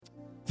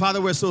Father,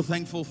 we're so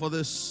thankful for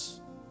this,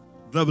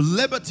 the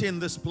liberty in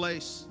this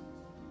place.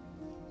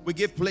 We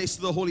give place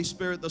to the Holy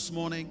Spirit this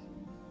morning.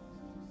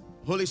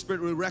 Holy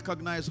Spirit, we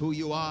recognize who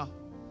you are.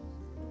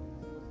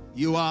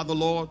 You are the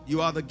Lord.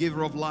 You are the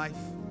giver of life.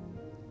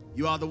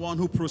 You are the one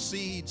who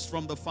proceeds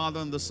from the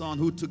Father and the Son,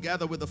 who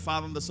together with the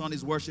Father and the Son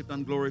is worshipped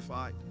and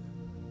glorified.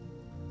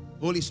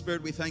 Holy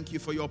Spirit, we thank you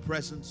for your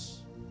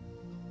presence.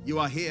 You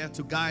are here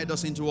to guide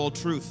us into all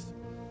truth,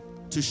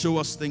 to show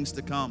us things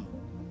to come.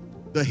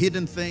 The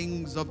hidden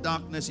things of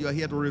darkness you are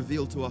here to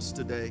reveal to us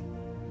today.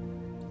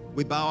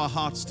 We bow our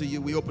hearts to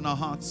you. We open our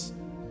hearts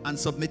and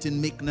submit in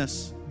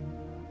meekness,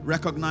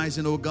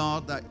 recognizing, oh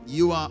God, that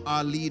you are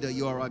our leader,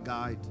 you are our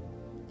guide.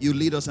 You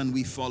lead us and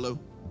we follow.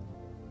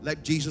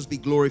 Let Jesus be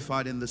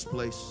glorified in this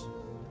place.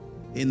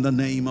 In the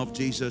name of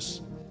Jesus.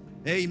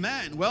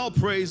 Amen. Well,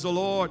 praise the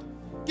Lord.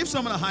 Give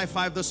someone a high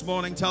five this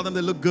morning. Tell them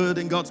they look good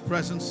in God's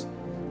presence.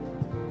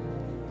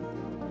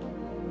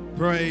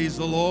 Praise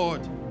the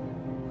Lord.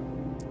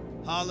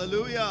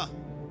 Hallelujah.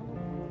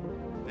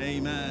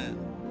 Amen.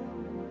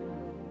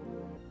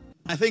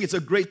 I think it's a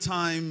great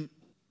time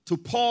to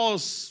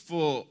pause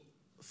for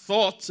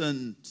thought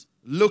and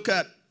look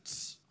at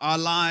our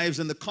lives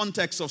in the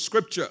context of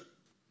Scripture.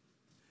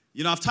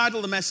 You know, I've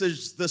titled the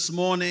message this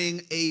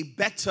morning, A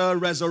Better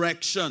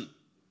Resurrection.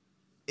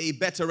 A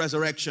Better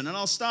Resurrection. And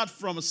I'll start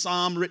from a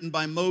psalm written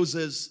by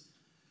Moses,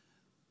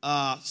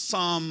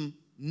 Psalm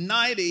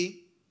 90,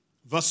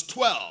 verse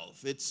 12.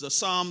 It's a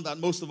psalm that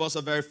most of us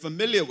are very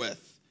familiar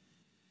with.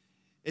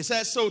 It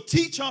says, so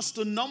teach us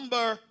to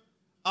number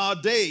our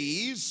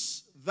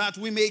days that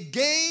we may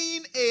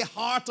gain a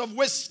heart of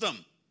wisdom.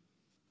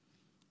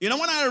 You know,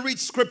 when I read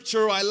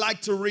Scripture, I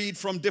like to read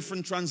from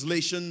different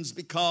translations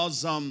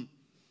because,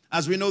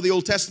 as we know, the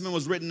Old Testament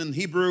was written in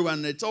Hebrew,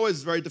 and it's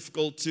always very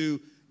difficult to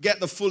get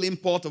the full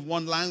import of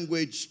one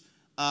language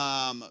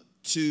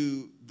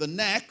to the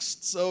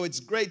next. So it's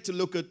great to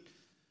look at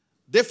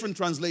different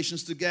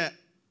translations to get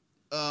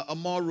a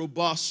more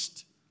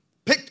robust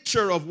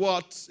picture of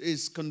what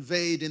is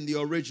conveyed in the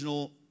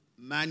original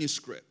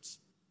manuscripts.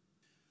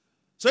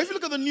 So if you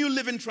look at the New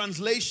Living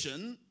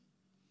Translation,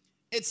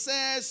 it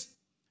says,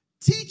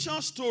 teach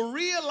us to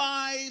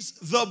realize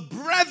the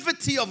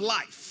brevity of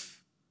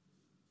life.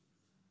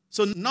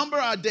 So number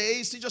our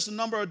days, teach us to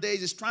number our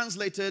days is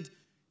translated,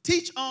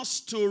 teach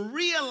us to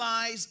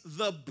realize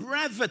the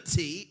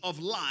brevity of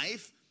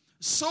life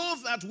so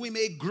that we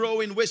may grow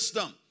in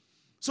wisdom.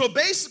 So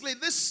basically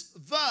this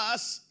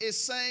verse is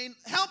saying,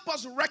 help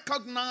us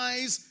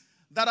recognize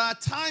that our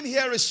time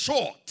here is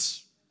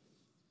short.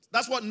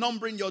 That's what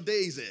numbering your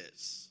days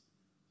is.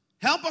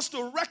 Help us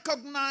to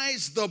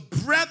recognize the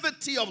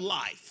brevity of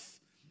life.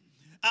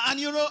 And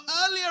you know,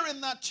 earlier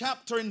in that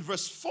chapter in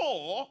verse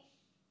 4,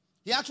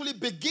 he actually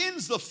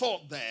begins the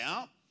thought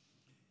there.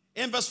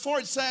 In verse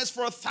 4 it says,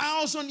 for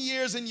 1,000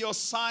 years in your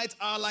sight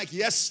are like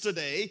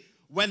yesterday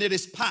when it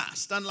is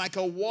past, and like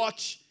a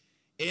watch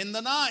in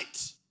the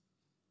night.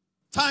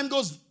 Time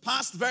goes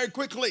past very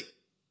quickly.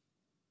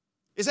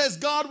 It says,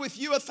 God with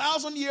you,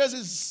 1,000 years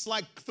is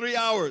like 3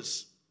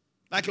 hours,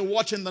 like a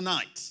watch in the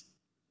night.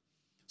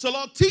 So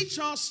Lord, teach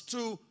us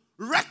to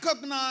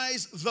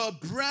recognize the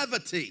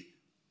brevity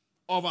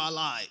of our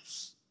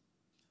lives.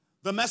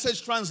 The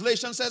Message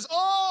translation says,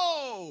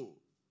 oh.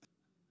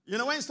 You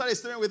know, when you start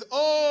staring with,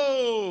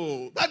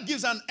 oh, that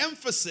gives an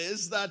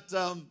emphasis that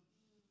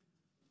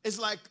it's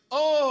like,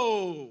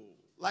 oh,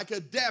 like a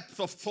depth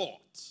of thought.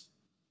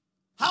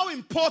 How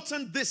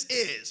important this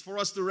is for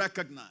us to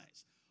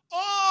recognize.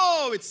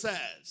 Oh, it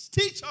says,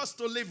 teach us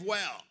to live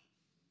well.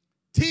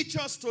 Teach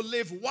us to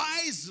live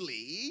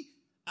wisely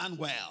and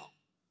well.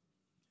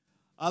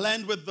 I'll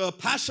end with the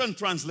Passion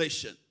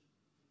Translation.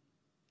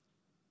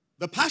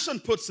 The Passion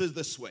puts it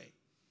this way.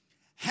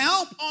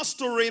 Help us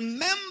to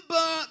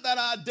remember that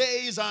our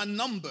days are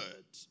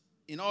numbered,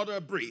 in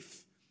order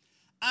brief,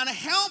 and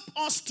help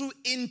us to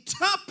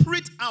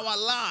interpret our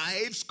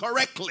lives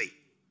correctly.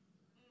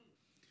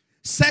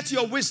 Set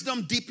your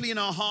wisdom deeply in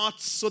our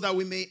hearts so that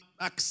we may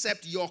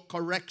accept your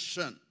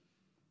correction.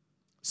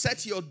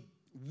 Set your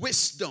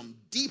wisdom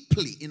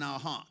deeply in our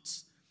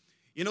hearts.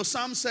 You know,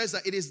 Psalm says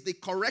that it is the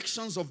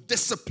corrections of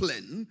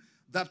discipline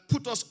that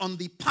put us on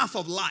the path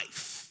of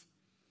life.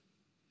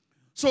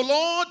 So,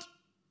 Lord,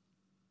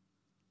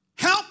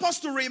 help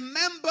us to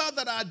remember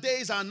that our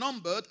days are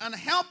numbered and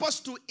help us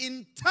to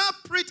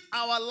interpret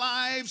our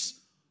lives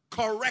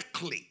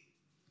correctly.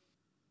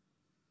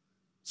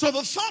 So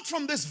the thought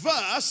from this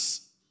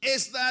verse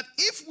is that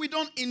if we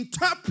don't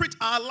interpret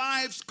our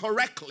lives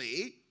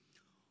correctly,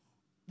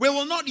 we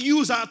will not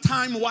use our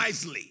time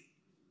wisely.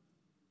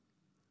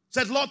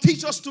 Said, Lord,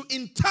 teach us to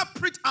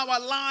interpret our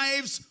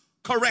lives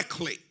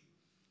correctly.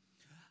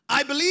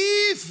 I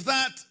believe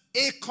that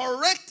a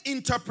correct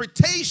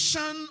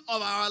interpretation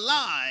of our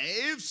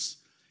lives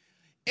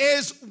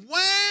is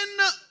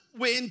when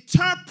we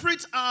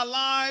interpret our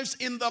lives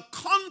in the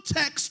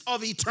context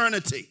of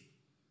eternity.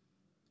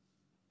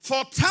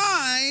 For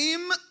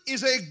time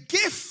is a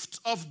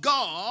gift of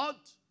God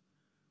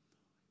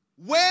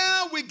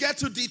where we get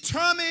to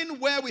determine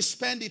where we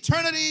spend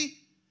eternity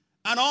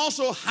and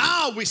also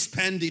how we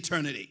spend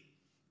eternity.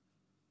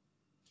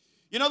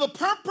 You know, the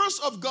purpose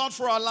of God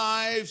for our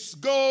lives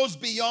goes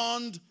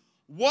beyond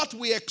what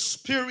we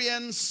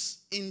experience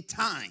in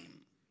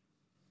time,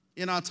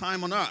 in our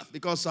time on earth,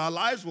 because our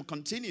lives will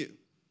continue.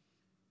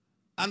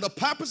 And the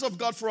purpose of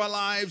God for our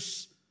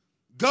lives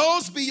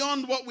goes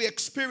beyond what we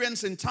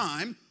experience in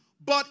time,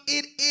 but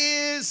it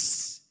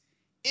is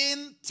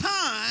in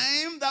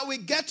time that we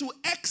get to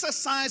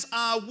exercise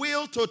our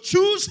will to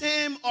choose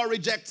Him or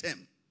reject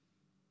Him.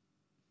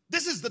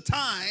 This is the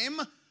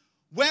time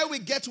where we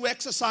get to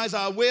exercise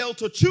our will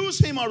to choose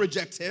Him or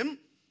reject Him,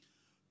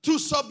 to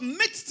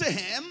submit to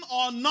Him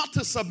or not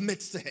to submit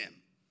to Him.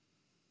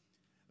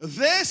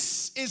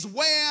 This is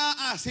where,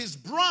 as His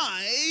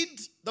bride,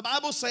 the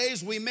Bible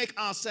says we make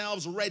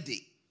ourselves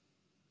ready.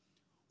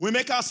 We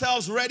make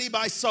ourselves ready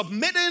by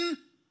submitting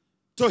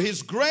to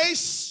His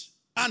grace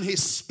and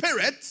His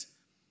Spirit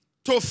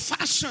to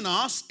fashion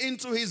us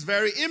into His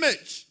very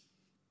image.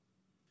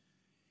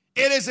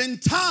 It is in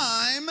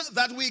time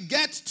that we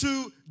get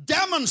to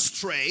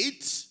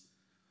demonstrate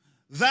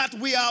that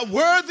we are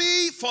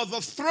worthy for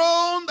the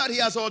throne that He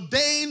has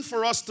ordained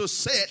for us to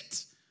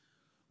sit,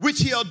 which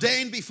He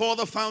ordained before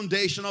the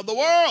foundation of the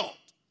world.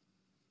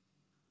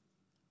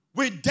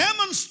 We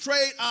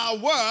demonstrate our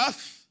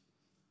worth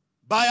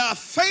by our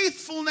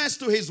faithfulness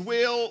to His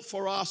will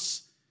for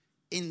us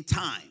in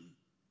time.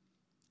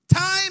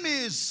 Time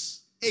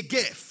is a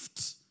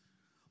gift,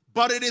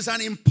 but it is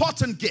an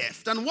important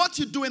gift. And what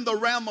you do in the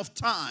realm of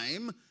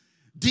time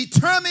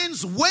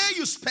determines where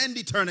you spend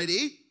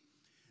eternity,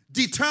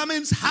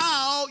 determines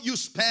how you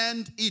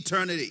spend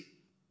eternity.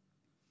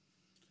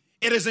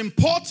 It is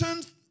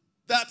important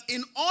that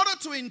in order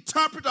to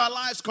interpret our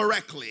lives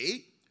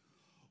correctly,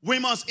 we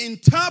must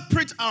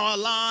interpret our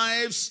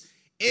lives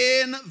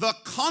in the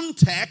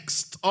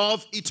context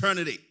of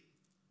eternity.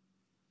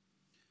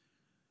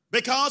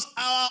 Because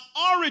our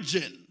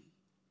origin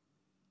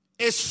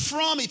is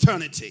from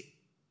eternity.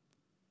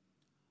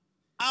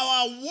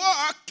 Our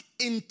work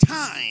in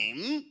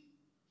time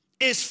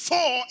is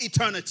for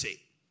eternity.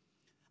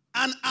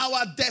 And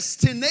our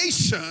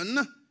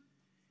destination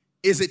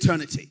is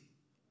eternity.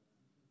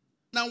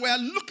 Now we're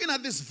looking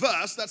at this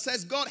verse that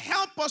says, God,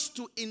 help us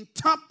to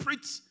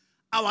interpret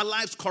our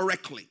lives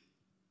correctly.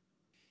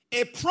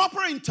 A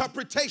proper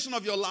interpretation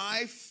of your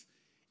life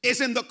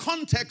is in the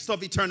context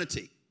of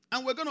eternity.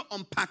 And we're going to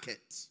unpack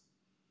it.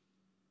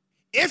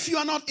 If you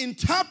are not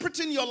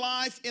interpreting your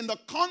life in the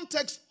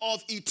context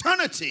of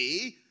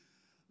eternity,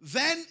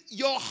 then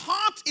your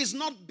heart is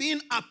not being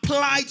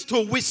applied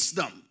to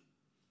wisdom.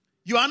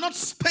 You are not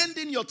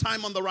spending your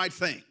time on the right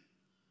thing.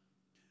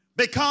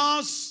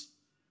 Because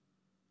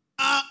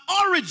our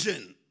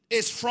origin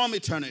is from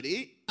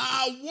eternity,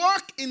 our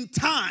work in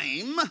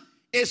time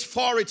is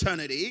for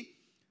eternity,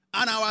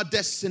 and our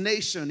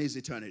destination is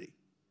eternity.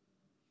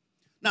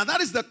 Now,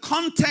 that is the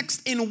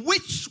context in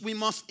which we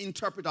must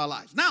interpret our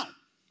lives. Now,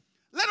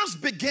 let us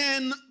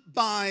begin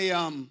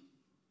by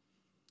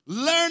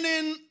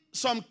learning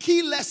some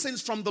key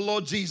lessons from the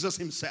Lord Jesus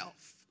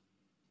Himself.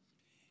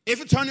 If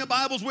you turn your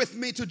Bibles with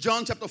me to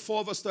John chapter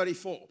 4, verse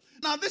 34.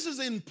 Now, this is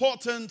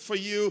important for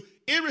you,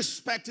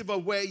 irrespective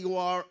of where you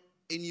are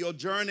in your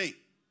journey.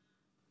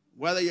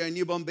 Whether you're a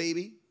newborn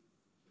baby,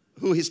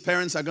 who his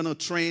parents are going to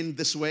train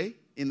this way,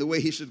 in the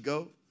way he should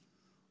go.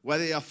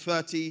 Whether you're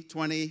 30,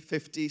 20,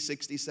 50,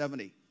 60,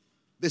 70.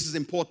 This is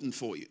important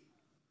for you.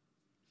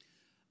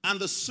 And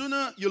the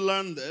sooner you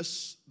learn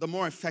this, the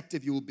more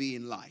effective you will be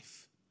in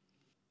life.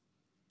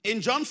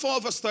 In John 4,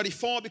 verse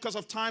 34, because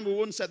of time, we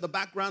won't set the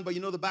background, but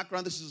you know the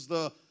background. This is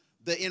the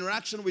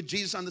interaction with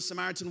Jesus and the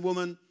Samaritan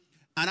woman.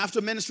 And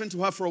after ministering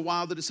to her for a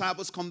while, the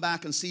disciples come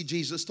back and see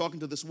Jesus talking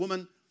to this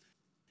woman.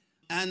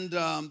 And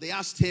they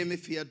asked him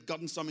if he had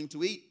gotten something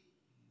to eat.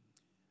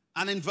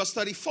 And in verse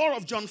 34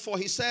 of John 4,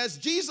 he says,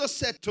 Jesus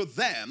said to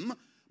them,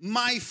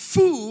 my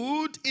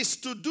food is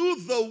to do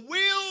the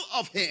will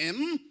of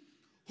Him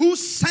who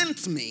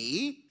sent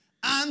me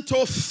and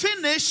to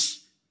finish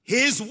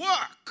His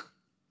work.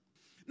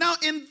 Now,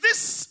 in this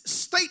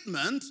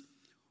statement,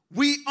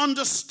 we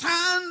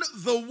understand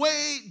the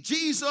way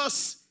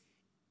Jesus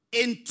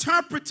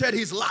interpreted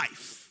His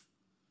life.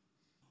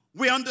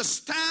 We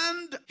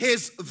understand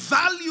His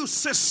value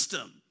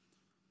system,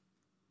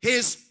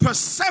 His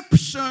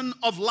perception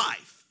of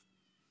life.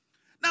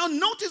 Now,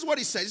 notice what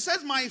He says. He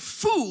says, my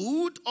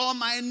food or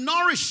my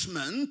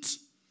nourishment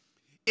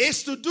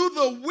is to do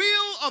the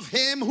will of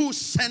Him who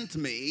sent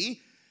me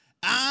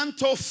and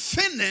to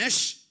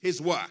finish His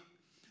work.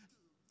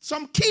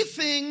 Some key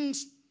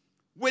things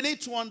we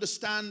need to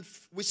understand,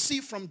 we see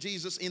from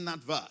Jesus in that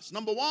verse.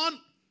 Number one,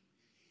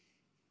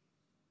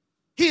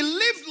 He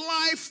lived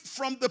life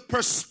from the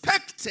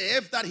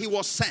perspective that He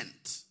was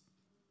sent.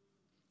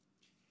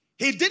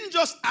 He didn't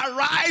just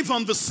arrive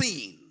on the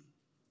scene.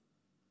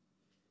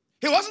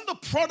 He wasn't the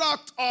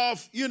product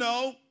of,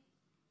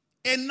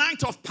 a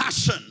night of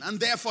passion, and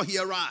therefore He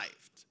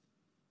arrived.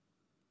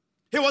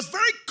 He was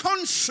very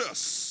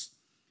conscious.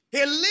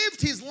 He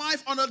lived His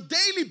life on a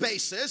daily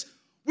basis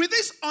with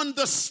this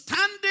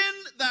understanding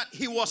that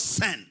He was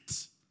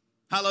sent.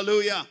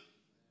 Hallelujah.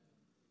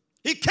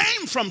 He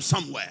came from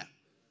somewhere.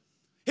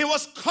 He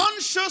was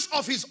conscious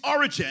of his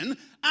origin,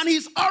 and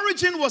his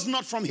origin was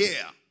not from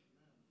here.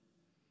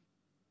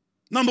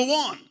 Number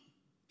one,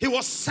 he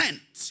was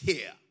sent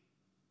here.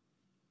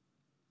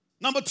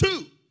 Number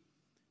two,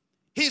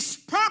 his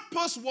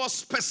purpose was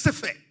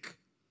specific.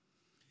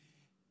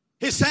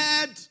 He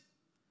said,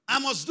 I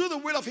must do the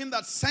will of him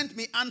that sent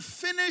me and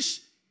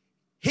finish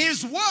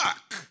his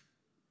work.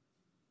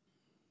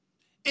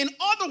 In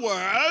other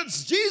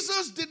words,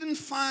 Jesus didn't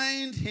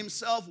find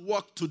himself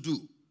work to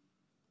do.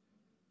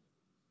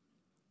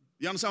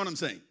 You understand what I'm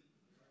saying?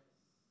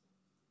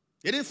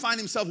 He didn't find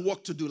himself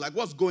work to do. Like,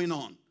 what's going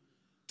on?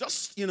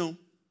 Just,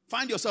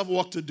 find yourself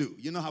work to do.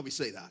 You know how we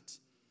say that.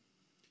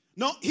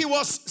 No, he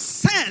was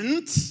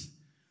sent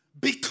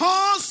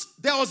because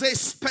there was a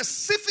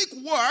specific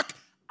work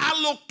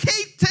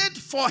allocated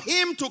for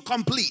him to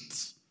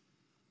complete.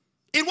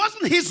 It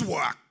wasn't his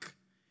work.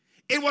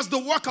 It was the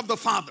work of the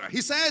Father.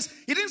 He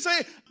didn't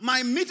say,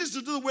 my meat is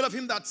to do the will of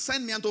him that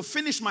sent me and to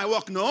finish my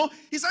work. No,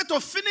 he said to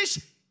finish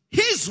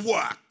his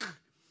work.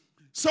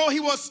 So he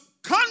was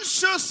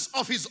conscious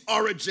of his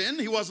origin.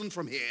 He wasn't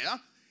from here.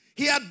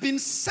 He had been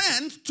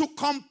sent to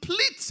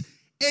complete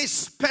a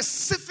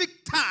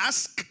specific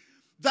task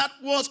that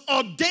was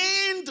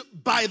ordained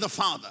by the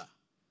Father.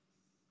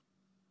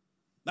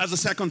 That's the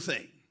second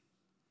thing.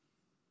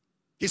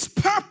 His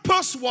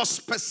purpose was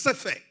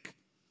specific.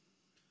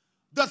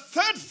 The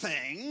third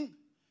thing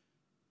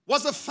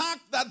was the fact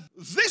that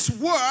this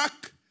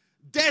work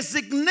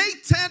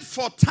designated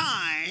for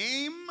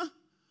time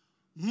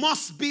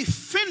must be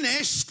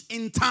finished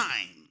in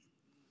time.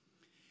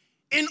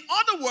 In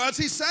other words,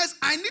 he says,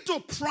 I need to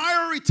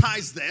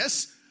prioritize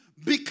this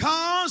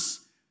because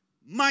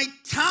my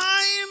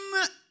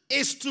time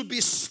is to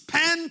be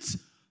spent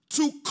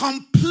to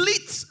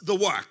complete the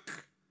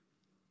work.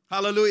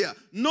 Hallelujah.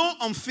 No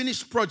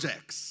unfinished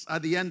projects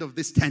at the end of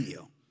this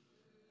tenure.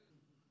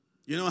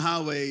 You know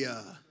how a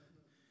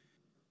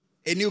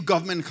new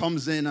government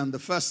comes in and the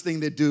first thing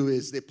they do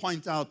is they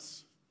point out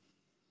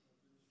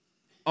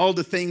all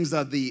the things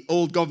that the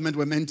old government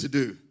were meant to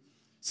do.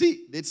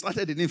 See, they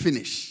started, they didn't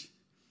finish.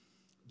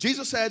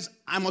 Jesus says,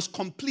 I must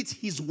complete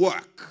his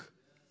work.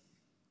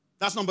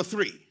 That's number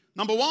 3.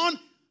 Number 1,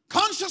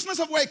 consciousness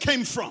of where it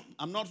came from.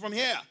 I'm not from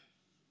here.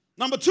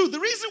 Number 2, the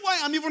reason why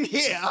I'm even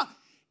here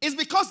is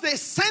because they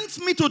sent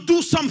me to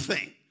do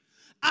something.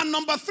 And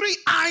number 3,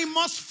 I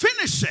must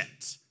finish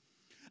it.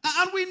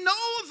 And we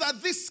know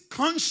that this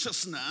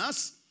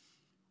consciousness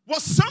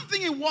was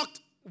something he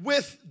walked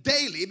with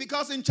daily,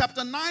 because in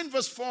chapter 9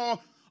 verse 4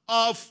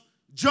 of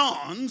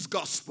John's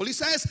gospel, he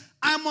says,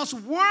 I must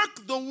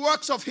work the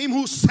works of him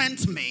who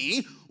sent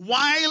me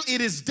while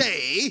it is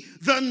day.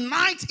 The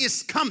night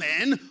is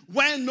coming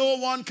when no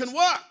one can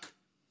work.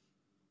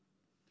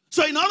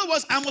 So in other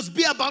words, I must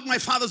be about my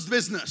Father's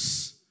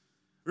business.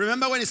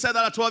 Remember when he said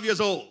that at 12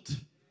 years old?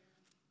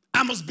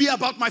 I must be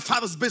about my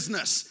Father's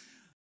business.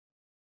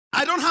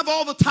 I don't have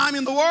all the time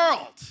in the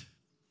world.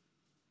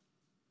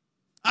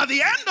 At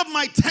the end of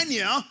my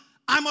tenure,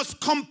 I must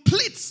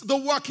complete the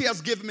work he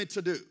has given me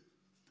to do.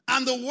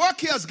 And the work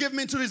he has given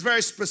me to do is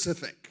very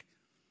specific.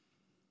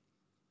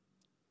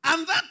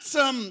 And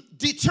that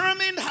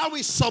determined how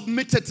he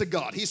submitted to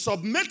God. He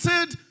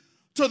submitted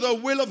to the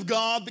will of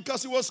God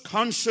because he was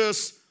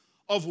conscious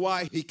of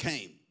why he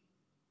came.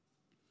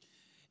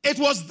 It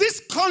was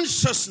this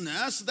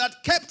consciousness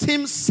that kept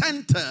him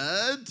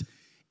centered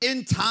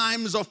in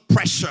times of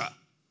pressure.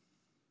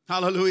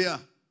 Hallelujah.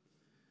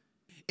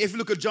 If you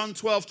look at John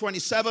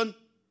 12:27,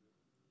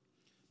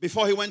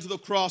 before he went to the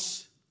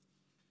cross,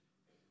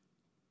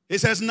 he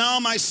says, now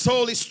my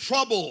soul is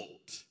troubled.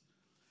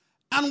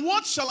 And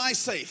what shall I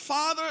say?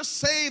 Father,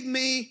 save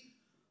me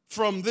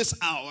from this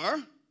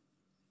hour.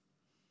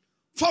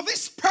 For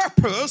this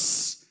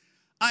purpose,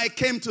 I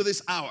came to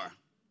this hour.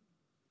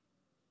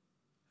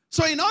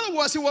 So in other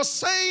words, he was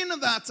saying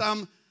that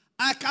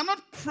I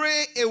cannot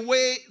pray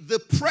away the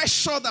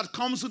pressure that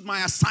comes with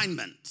my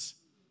assignment.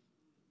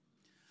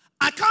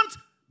 I can't,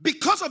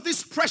 because of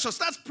this pressure,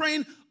 start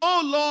praying,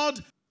 oh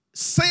Lord,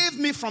 save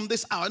me from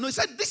this hour. No, he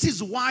said, this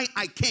is why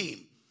I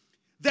came.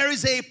 There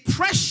is a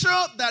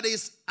pressure that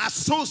is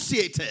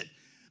associated.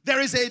 There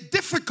is a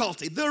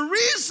difficulty. The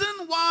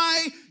reason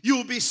why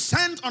you'll be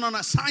sent on an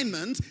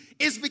assignment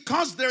is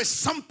because there is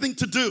something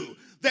to do.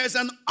 There's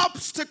an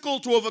obstacle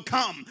to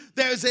overcome.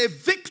 There's a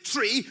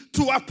victory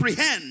to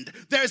apprehend.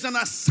 There's an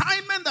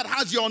assignment that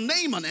has your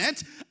name on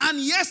it. And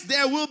yes,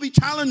 there will be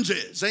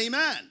challenges.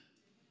 Amen.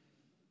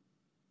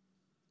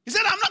 He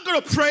said, I'm not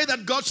going to pray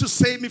that God should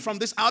save me from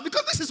this hour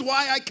because this is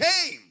why I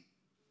came.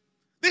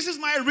 This is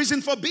my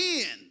reason for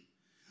being.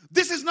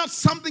 This is not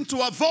something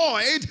to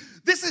avoid.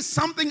 This is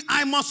something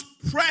I must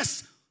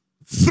press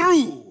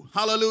through.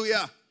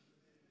 Hallelujah.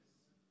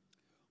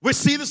 We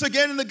see this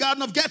again in the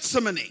Garden of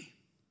Gethsemane.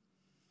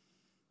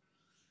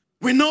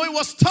 We know it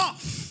was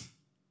tough.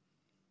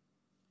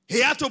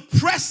 He had to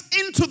press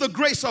into the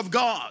grace of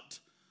God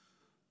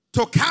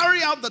to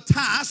carry out the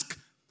task,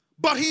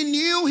 but he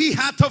knew he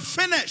had to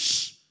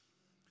finish.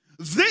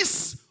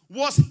 This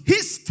was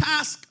his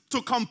task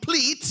to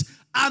complete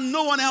and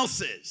no one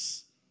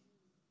else's.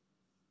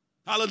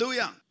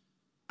 Hallelujah.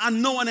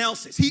 And no one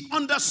else's. He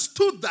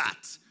understood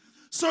that.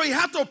 So he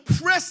had to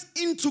press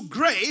into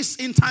grace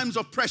in times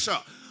of pressure.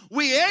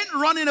 We ain't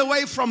running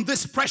away from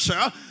this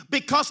pressure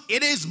because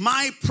it is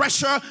my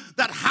pressure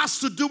that has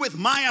to do with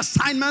my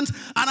assignment,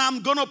 and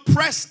I'm going to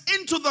press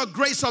into the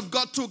grace of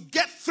God to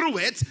get through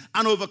it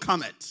and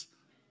overcome it.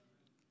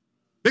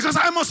 Because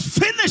I must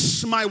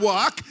finish my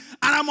work,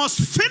 and I must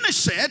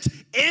finish it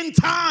in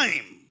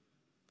time.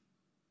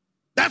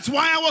 That's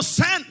why I was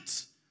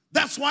sent.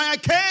 That's why I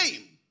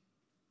came.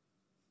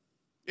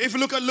 If you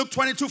look at Luke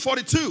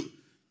 22:42,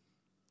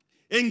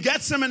 in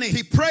Gethsemane,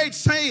 he prayed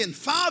saying,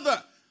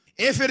 Father,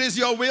 if it is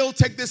your will,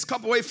 take this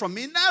cup away from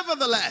me.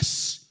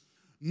 Nevertheless,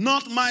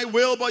 not my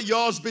will, but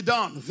yours be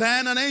done.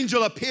 Then an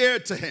angel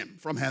appeared to him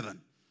from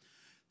heaven,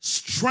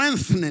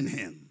 strengthening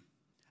him.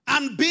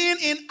 And being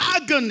in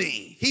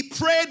agony, he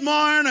prayed more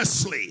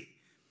earnestly.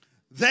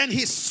 Then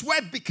his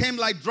sweat became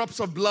like drops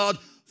of blood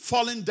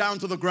falling down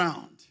to the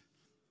ground.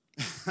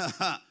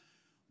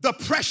 The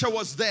pressure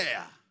was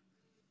there.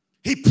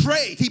 He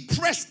prayed. He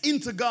pressed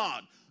into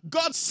God.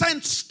 God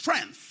sent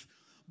strength.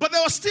 But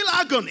there was still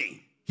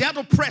agony. He had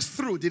to press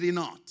through, did he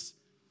not?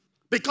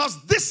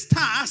 Because this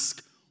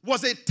task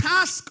was a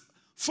task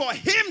for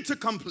him to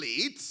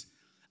complete,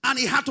 and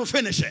he had to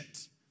finish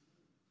it.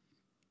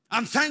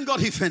 And thank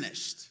God he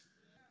finished.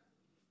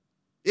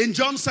 In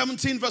John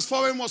 17 verse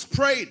 4, when he was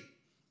prayed,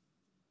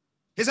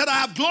 he said, I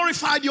have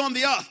glorified you on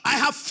the earth. I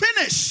have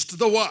finished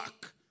the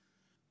work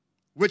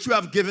which you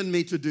have given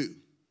me to do.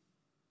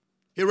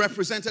 He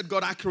represented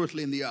God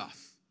accurately in the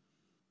earth.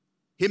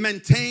 He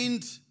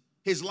maintained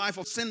his life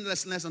of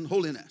sinlessness and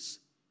holiness.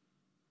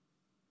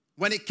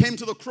 When it came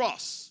to the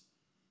cross,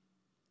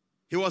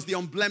 he was the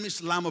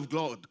unblemished Lamb of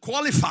God,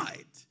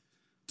 qualified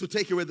to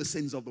take away the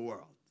sins of the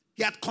world.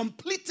 He had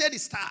completed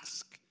his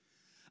task.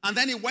 And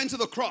then he went to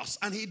the cross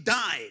and he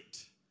died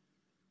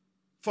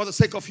for the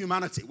sake of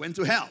humanity, went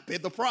to hell,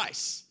 paid the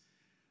price.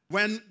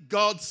 When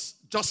God's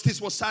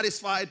justice was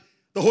satisfied,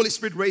 the Holy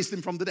Spirit raised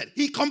him from the dead.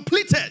 He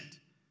completed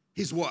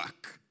his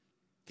work.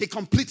 He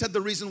completed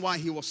the reason why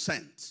he was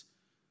sent.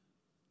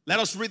 Let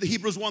us read the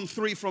Hebrews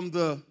 1:3 from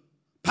the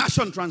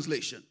Passion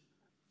Translation.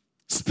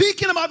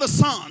 Speaking about the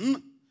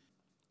sun,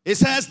 it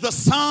says, the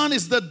sun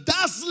is the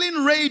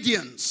dazzling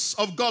radiance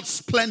of God's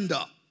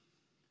splendor,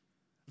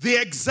 the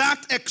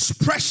exact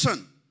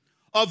expression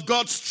of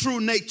God's true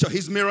nature,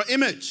 his mirror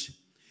image.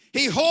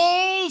 He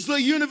holds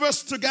the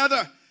universe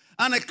together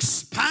and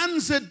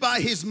expands it by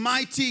his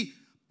mighty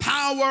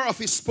power of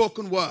his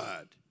spoken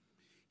word.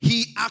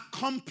 He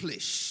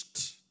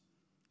accomplished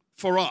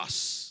for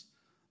us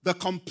the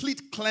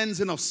complete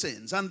cleansing of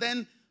sins, and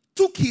then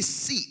took his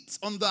seat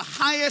on the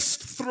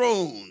highest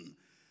throne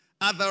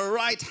at the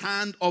right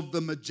hand of the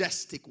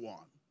majestic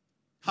one.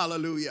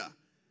 Hallelujah.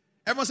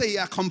 Everyone say he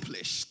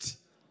accomplished.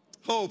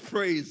 Oh,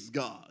 praise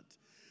God.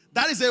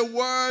 That is a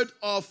word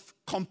of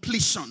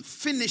completion,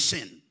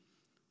 finishing.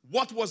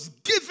 What was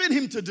given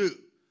him to do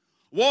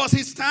was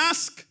his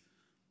task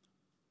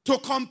to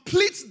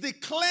complete the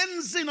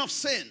cleansing of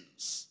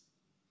sins.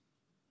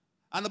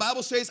 And the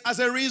Bible says, as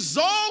a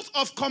result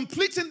of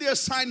completing the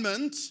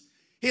assignment,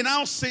 he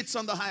now sits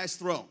on the highest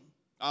throne.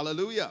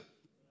 Hallelujah.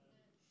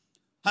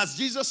 Has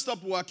Jesus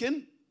stopped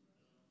working?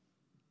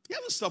 He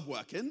hasn't stopped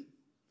working.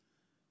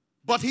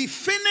 But he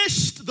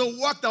finished the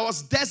work that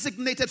was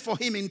designated for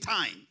him in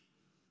time.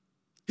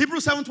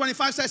 Hebrews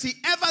 7:25 says he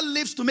ever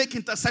lives to make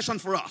intercession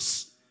for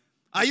us.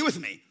 Are you with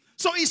me?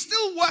 So he's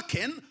still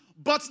working,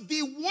 but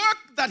the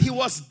work that he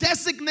was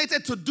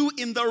designated to do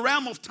in the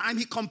realm of time,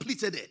 he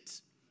completed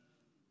it.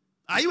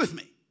 Are you with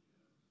me?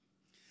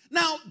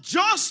 Now,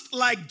 just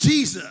like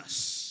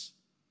Jesus,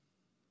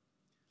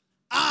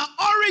 our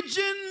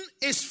origin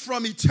is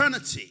from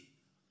eternity.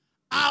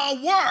 Our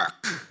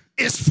work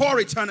is for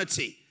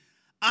eternity.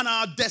 And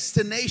our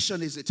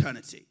destination is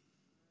eternity.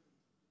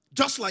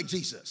 Just like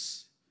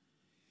Jesus.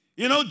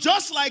 You know,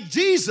 just like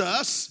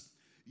Jesus,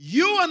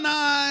 you and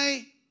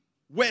I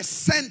were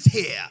sent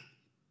here.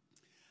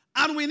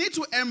 And we need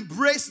to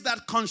embrace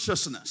that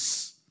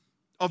consciousness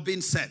of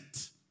being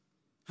sent.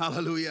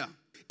 Hallelujah.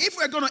 If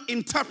we're going to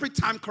interpret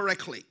time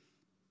correctly,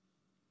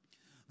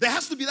 there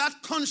has to be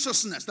that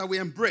consciousness that we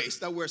embrace,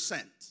 that we're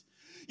sent.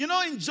 You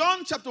know, in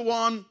John chapter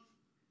 1,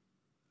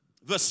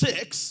 verse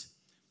 6,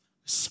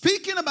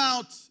 speaking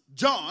about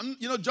John,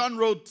 you know, John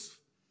wrote,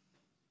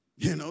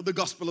 the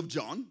Gospel of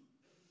John.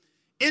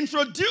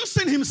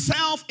 Introducing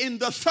himself in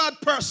the third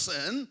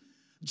person,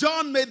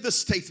 John made this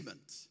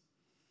statement.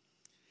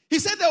 He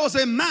said there was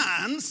a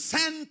man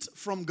sent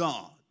from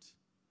God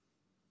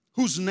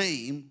whose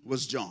name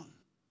was John.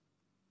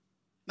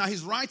 Now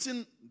he's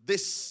writing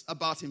this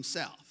about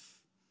himself.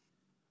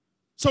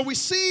 So we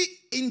see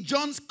in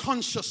John's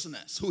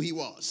consciousness who he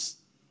was.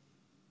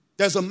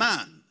 There's a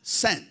man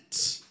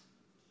sent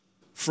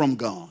from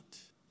God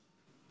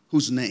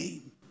whose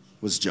name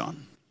was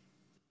John.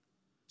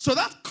 So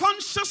that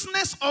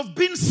consciousness of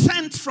being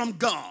sent from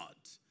God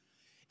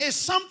is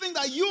something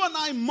that you and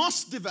I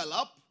must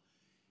develop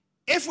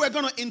if we're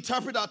going to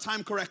interpret our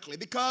time correctly,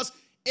 because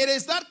it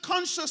is that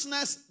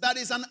consciousness that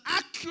is an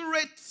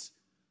accurate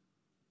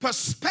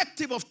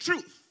perspective of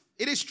truth.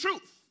 It is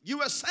truth. You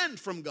were sent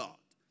from God.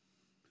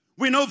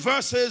 We know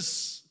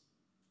verses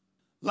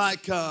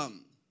like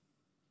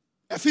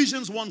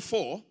Ephesians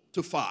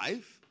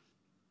 1:4-5.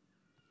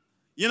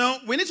 You know,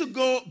 we need to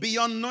go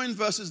beyond knowing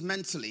verses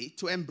mentally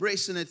to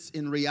embracing it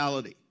in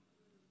reality.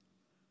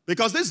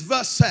 Because this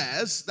verse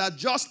says that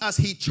just as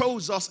he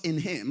chose us in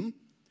him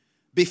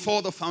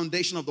before the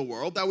foundation of the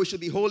world, that we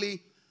should be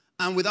holy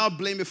and without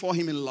blame before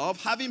him in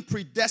love, having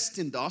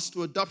predestined us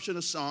to adoption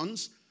as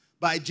sons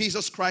by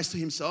Jesus Christ to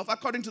himself,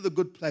 according to the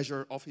good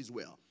pleasure of his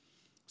will.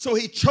 So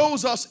he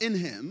chose us in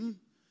him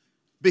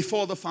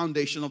before the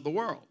foundation of the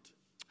world.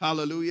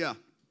 Hallelujah.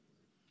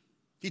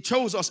 He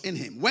chose us in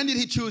him. When did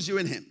he choose you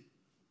in him?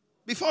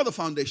 Before the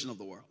foundation of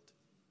the world.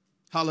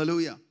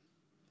 Hallelujah.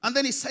 And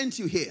then he sent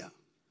you here.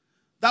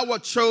 That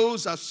word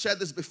chose, I've shared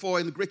this before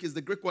in the Greek, is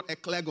the Greek word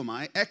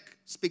eklegomai. Ek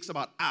speaks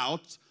about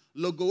out.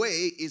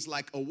 Logoe is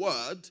like a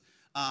word.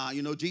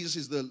 Jesus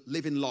is the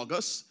living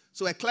logos.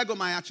 So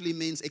eklegomai actually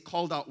means a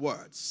called out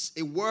words.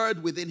 A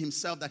word within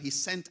himself that he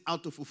sent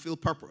out to fulfill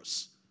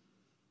purpose.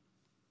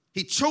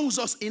 He chose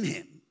us in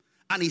him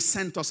and he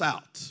sent us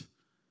out.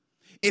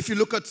 If you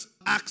look at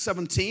Acts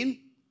 17,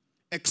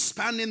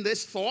 expanding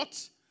this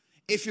thought,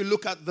 if you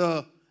look at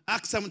the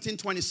Acts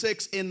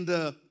 17:26 in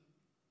the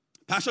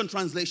Passion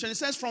Translation, it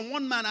says, from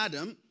one man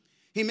Adam,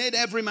 he made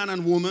every man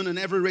and woman and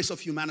every race of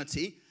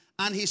humanity,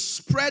 and he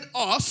spread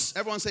us,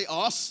 everyone say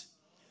us,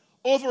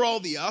 over all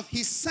the earth.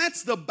 He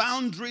sets the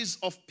boundaries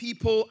of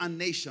people and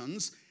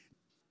nations,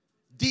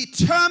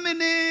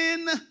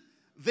 determining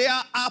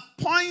their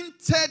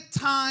appointed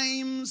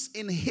times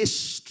in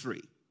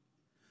history.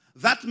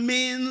 That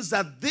means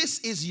that this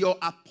is your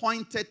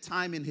appointed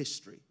time in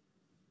history.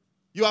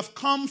 You have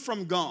come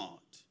from God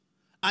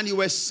and you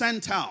were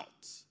sent out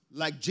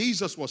like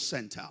Jesus was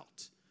sent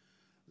out.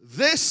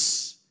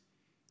 This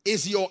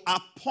is your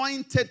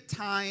appointed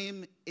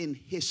time in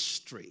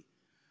history.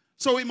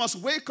 So we must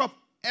wake up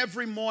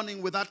every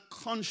morning with that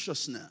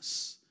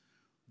consciousness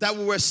that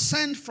we were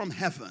sent from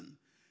heaven.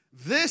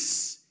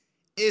 This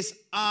is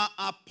our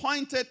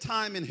appointed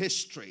time in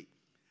history.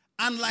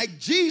 And like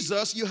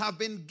Jesus, you have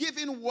been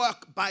given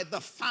work by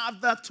the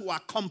Father to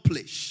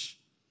accomplish.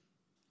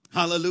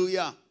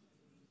 Hallelujah.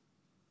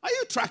 Are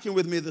you tracking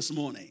with me this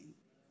morning?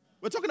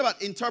 We're talking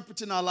about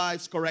interpreting our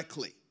lives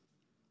correctly.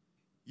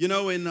 You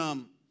know, in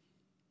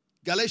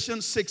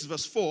Galatians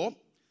 6:4,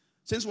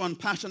 since we're on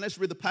Passion, let's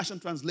read the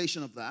Passion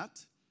Translation of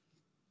that.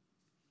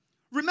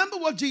 Remember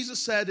what Jesus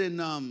said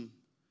in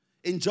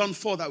John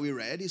 4 that we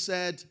read. He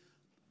said,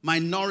 my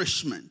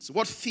nourishment,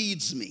 what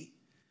feeds me.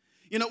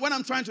 You know, when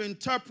I'm trying to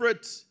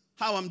interpret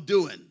how I'm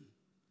doing,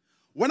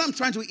 when I'm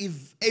trying to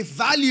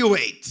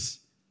evaluate,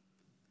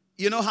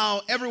 you know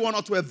how everyone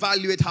ought to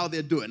evaluate how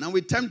they're doing. And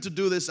we tend to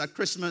do this at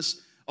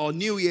Christmas or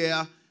New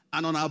Year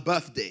and on our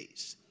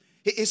birthdays.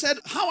 He said,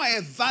 how I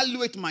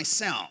evaluate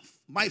myself,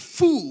 my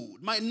food,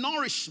 my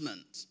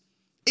nourishment,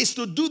 is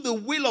to do the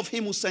will of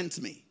him who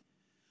sent me.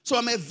 So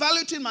I'm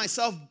evaluating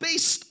myself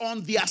based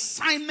on the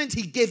assignment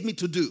he gave me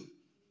to do.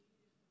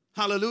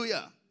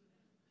 Hallelujah.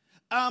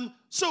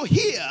 So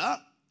here,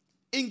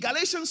 in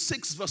Galatians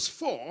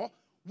 6:4,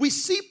 we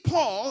see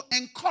Paul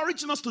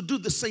encouraging us to do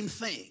the same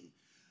thing.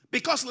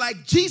 Because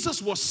like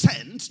Jesus was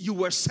sent, you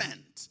were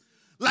sent.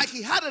 Like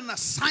he had an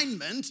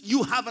assignment,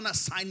 you have an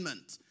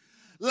assignment.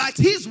 Like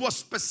his was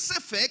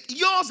specific,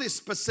 yours is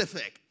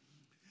specific.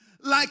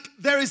 Like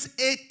there is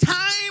a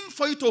time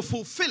for you to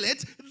fulfill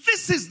it,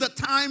 this is the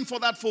time for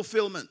that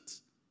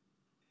fulfillment.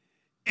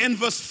 In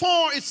verse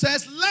 4, it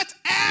says, let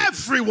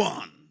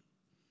everyone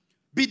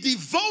be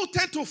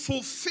devoted to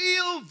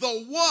fulfill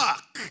the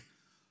work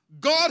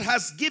God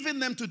has given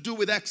them to do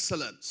with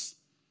excellence.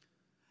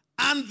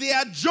 And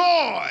their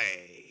joy,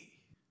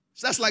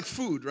 so that's like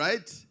food,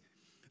 right?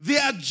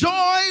 Their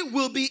joy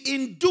will be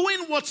in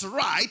doing what's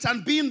right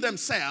and being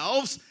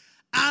themselves,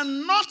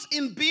 and not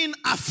in being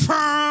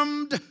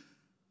affirmed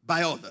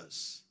by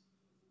others.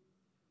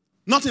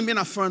 Not in being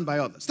affirmed by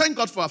others. Thank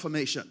God for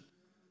affirmation.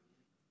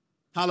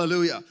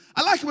 Hallelujah.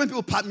 I like it when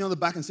people pat me on the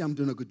back and say I'm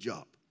doing a good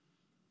job.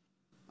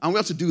 And we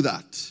have to do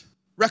that.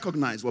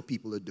 Recognize what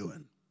people are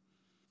doing.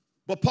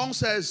 But Paul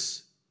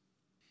says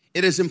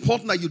it is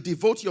important that you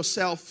devote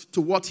yourself to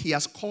what he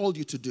has called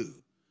you to do.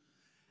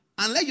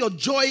 And let your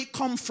joy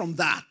come from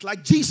that.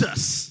 Like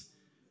Jesus.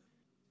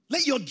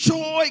 Let your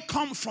joy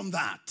come from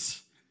that.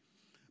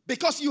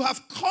 Because you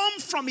have come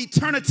from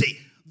eternity.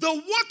 The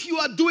work you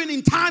are doing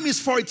in time is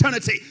for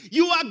eternity.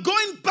 You are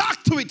going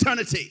back to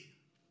eternity.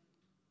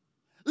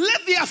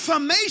 Let the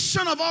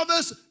affirmation of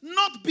others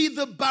not be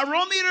the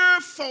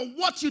barometer for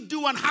what you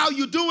do and how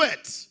you do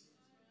it.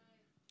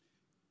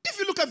 If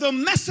you look at the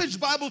Message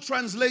Bible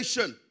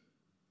translation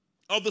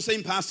of the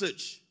same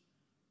passage,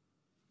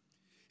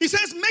 he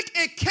says, make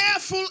a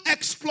careful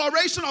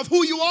exploration of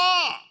who you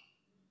are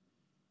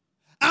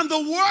and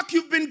the work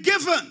you've been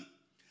given,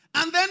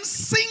 and then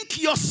sink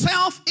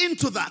yourself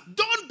into that.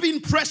 Don't be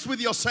impressed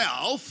with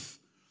yourself.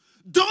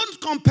 Don't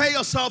compare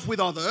yourself with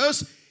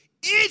others.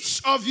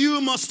 Each of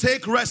you must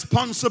take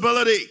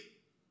responsibility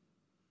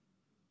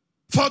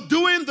for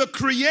doing the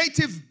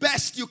creative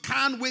best you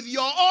can with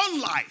your own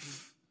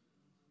life.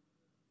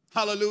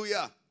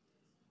 Hallelujah.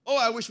 Oh,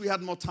 I wish we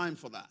had more time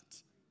for that.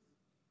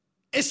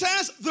 It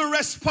says the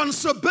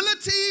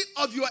responsibility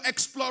of your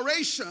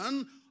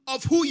exploration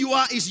of who you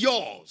are is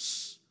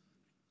yours.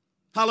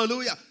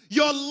 Hallelujah.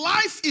 Your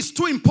life is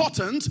too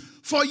important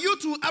for you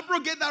to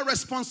abrogate that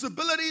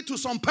responsibility to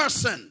some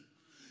person.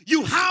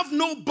 You have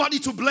nobody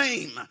to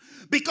blame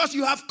because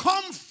you have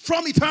come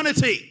from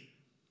eternity.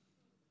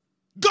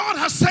 God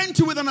has sent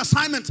you with an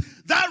assignment.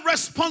 That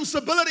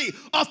responsibility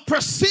of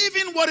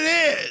perceiving what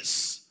it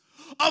is,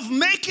 of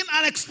making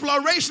an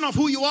exploration of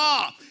who you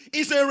are,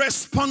 is a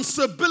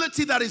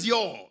responsibility that is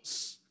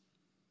yours.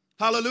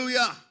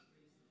 Hallelujah.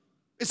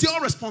 It's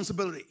your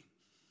responsibility.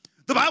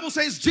 The Bible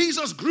says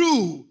Jesus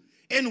grew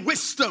in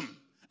wisdom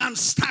and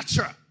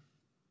stature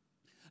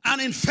and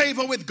in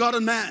favor with God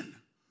and man.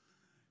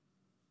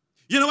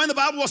 You know, when the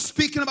Bible was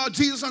speaking about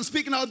Jesus and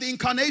speaking about the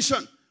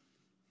incarnation,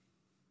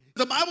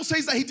 the Bible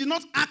says that he did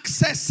not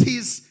access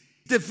his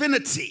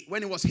divinity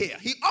when he was here.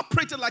 He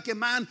operated like a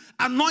man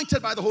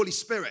anointed by the Holy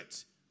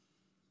Spirit.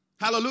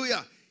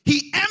 Hallelujah.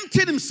 He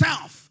emptied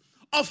himself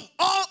of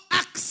all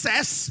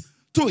access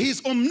to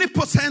his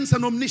omnipotence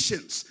and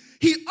omniscience.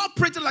 He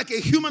operated like a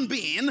human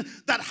being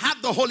that had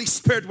the Holy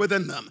Spirit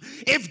within them.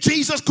 If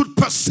Jesus could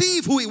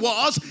perceive who he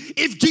was,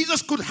 if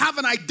Jesus could have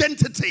an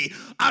identity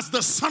as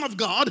the Son of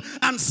God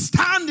and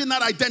stand in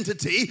that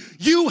identity,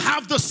 you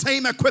have the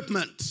same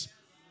equipment.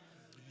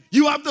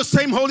 You have the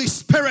same Holy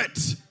Spirit.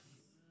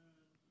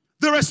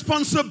 The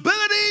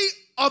responsibility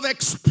of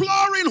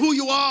exploring who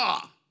you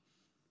are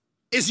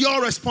is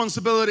your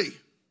responsibility.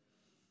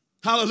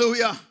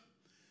 Hallelujah.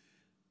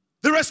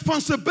 The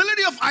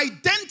responsibility of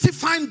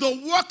identifying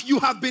the work you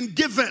have been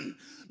given,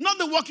 not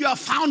the work you have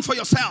found for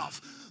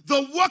yourself.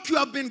 The work you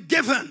have been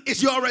given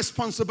is your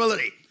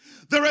responsibility.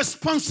 The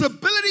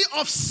responsibility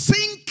of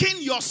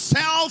sinking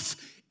yourself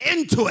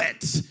into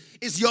it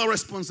is your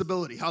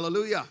responsibility.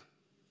 Hallelujah.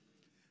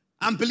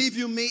 And believe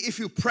you me, if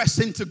you press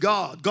into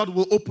God, God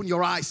will open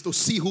your eyes to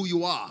see who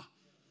you are.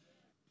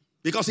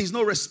 Because he's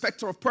no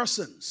respecter of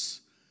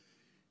persons.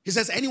 He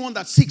says anyone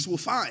that seeks will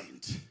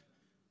find.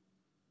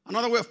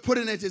 Another way of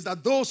putting it is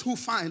that those who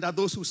find are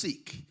those who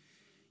seek.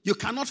 You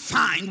cannot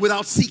find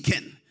without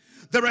seeking.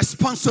 The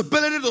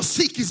responsibility to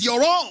seek is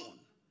your own.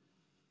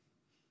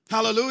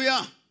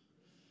 Hallelujah.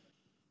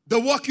 The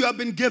work you have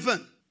been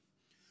given.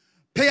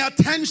 Pay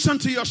attention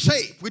to your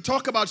shape. We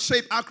talk about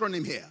shape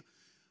acronym here.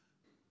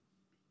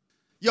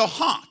 Your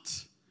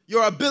heart,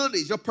 your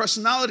abilities, your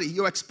personality,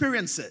 your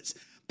experiences.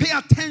 Pay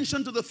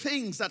attention to the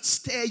things that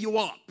stir you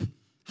up.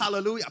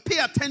 Hallelujah. Pay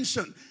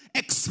attention.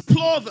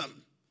 Explore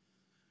them.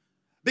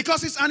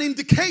 Because it's an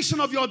indication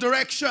of your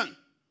direction.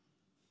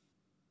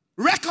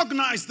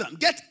 Recognize them.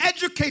 Get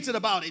educated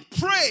about it.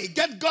 Pray.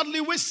 Get godly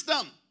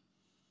wisdom.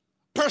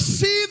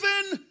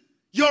 Perceiving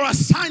your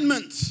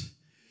assignment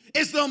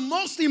is the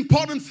most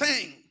important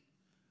thing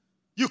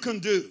you can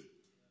do.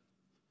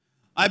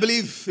 I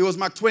believe it was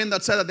Mark Twain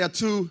that said that there are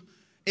two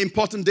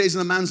important days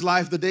in a man's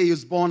life: the day he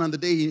is born and the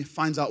day he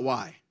finds out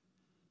why.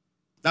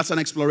 That's an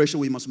exploration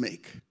we must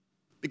make.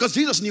 Because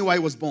Jesus knew why he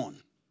was born.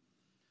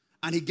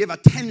 And he gave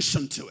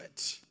attention to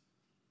it.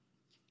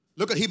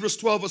 Look at Hebrews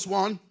 12 verse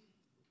 1.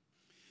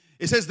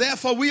 It says,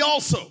 therefore we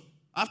also,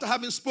 after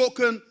having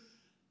spoken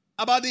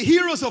about the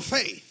heroes of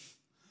faith.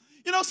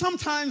 You know,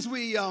 sometimes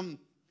we, when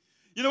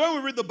we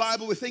read the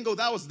Bible, we think, oh,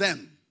 that was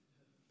them.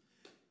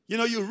 You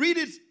know, you read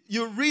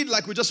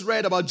like we just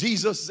read about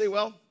Jesus, say,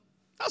 well,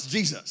 that's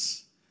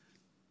Jesus.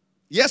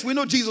 Yes, we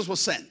know Jesus was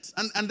sent.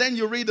 And then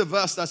you read a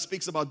verse that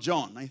speaks about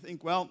John. I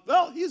think, well,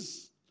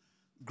 he's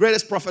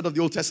greatest prophet of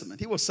the Old Testament.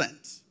 He was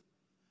sent.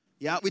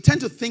 Yeah, we tend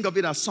to think of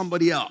it as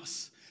somebody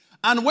else.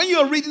 And when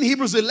you're reading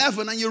Hebrews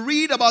 11 and you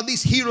read about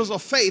these heroes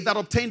of faith that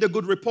obtained a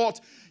good report,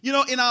 you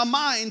know, in our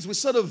minds, we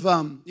sort of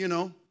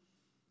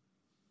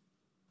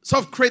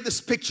create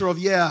this picture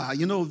of,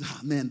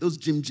 man, those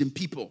gym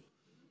people.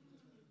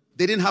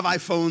 They didn't have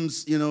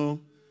iPhones,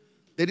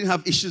 They didn't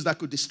have issues that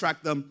could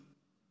distract them.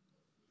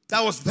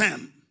 That was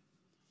them.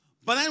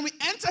 But then we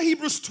enter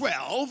Hebrews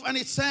 12 and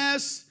it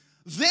says,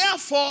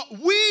 therefore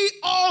we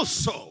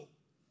also,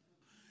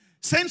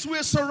 since we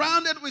are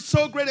surrounded with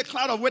so great a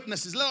cloud of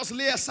witnesses, let us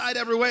lay aside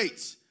every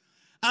weight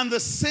and the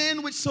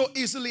sin which so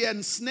easily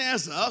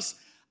ensnares us,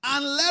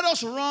 and let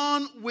us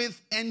run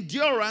with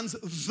endurance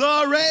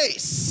the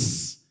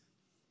race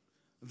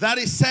that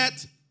is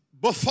set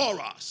before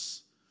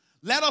us.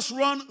 Let us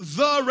run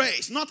the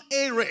race, not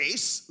a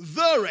race,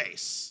 the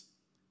race.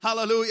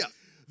 Hallelujah.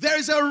 There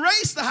is a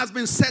race that has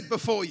been set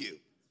before you.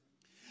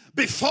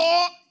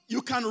 Before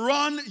you can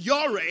run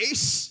your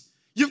race,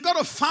 you've got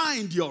to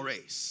find your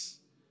race.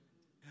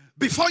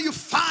 Before you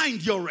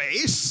find your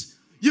race,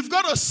 you've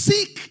got to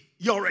seek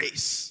your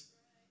race.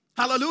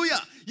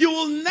 Hallelujah. You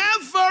will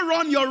never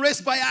run your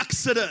race by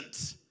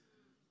accident.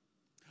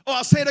 Oh,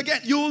 I'll say it again.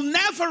 You will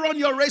never run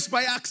your race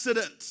by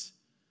accident.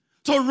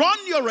 To run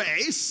your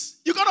race,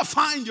 you got to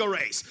find your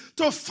race.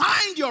 To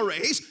find your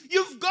race,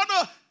 you've got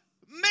to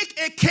make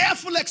a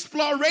careful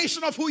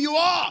exploration of who you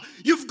are.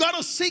 You've got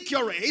to seek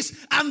your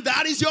race, and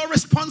that is your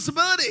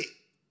responsibility.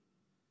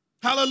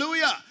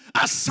 Hallelujah.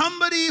 As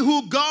somebody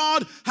who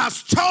God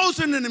has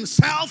chosen in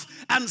himself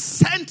and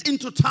sent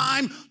into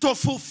time to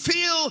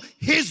fulfill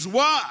his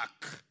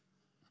work.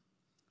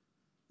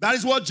 That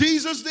is what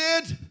Jesus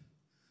did.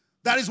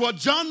 That is what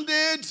John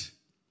did.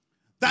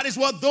 That is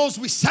what those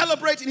we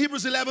celebrate in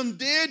Hebrews 11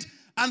 did.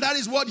 And that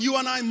is what you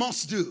and I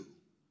must do.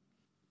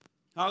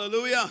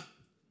 Hallelujah.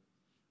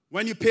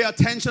 When you pay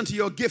attention to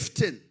your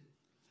gifting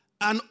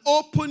and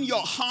open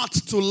your heart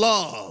to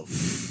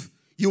love,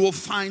 you will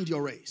find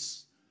your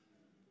race.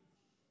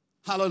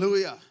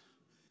 Hallelujah.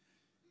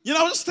 You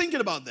know, I was just thinking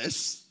about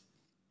this.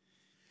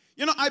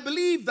 You know, I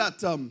believe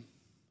that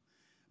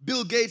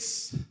Bill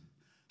Gates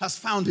has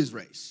found his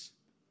race.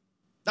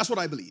 That's what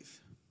I believe.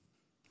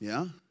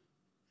 Yeah.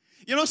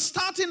 You know,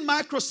 starting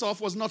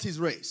Microsoft was not his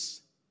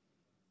race.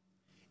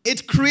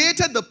 It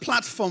created the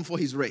platform for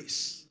his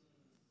race.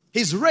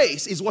 His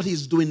race is what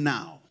he's doing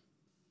now.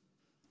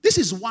 This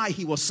is why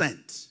he was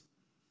sent.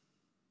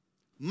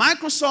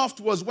 Microsoft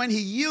was when he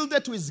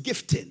yielded to his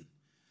gifting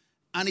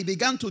and he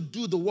began to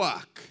do the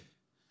work.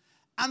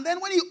 And then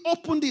when he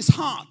opened his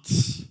heart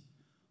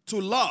to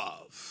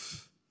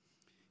love,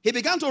 he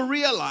began to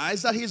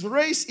realize that his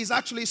race is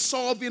actually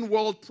solving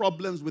world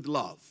problems with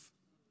love.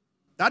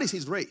 That is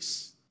his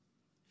race.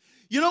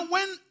 You know,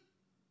 when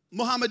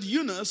Muhammad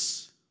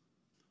Yunus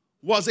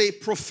was a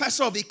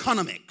professor of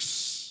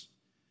economics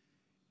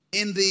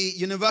in the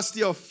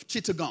University of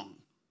Chittagong,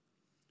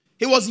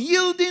 he was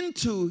yielding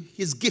to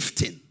his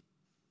gifting,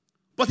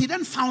 but he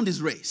then found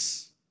his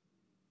race.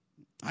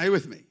 Are you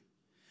with me?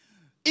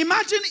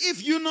 Imagine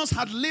if Yunus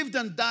had lived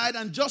and died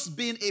and just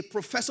been a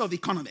professor of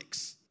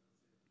economics.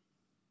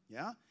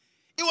 Yeah?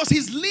 It was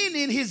his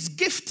leaning, his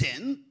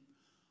gifting,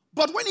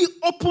 but when he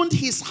opened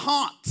his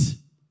heart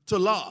to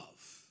love,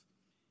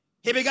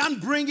 he began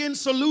bringing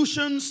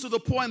solutions to the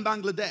poor in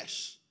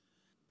Bangladesh.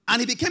 And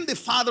he became the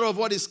father of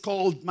what is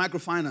called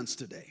microfinance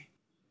today.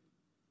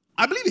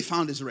 I believe he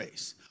found his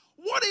race.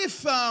 What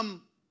if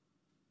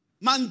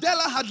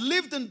Mandela had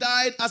lived and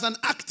died as an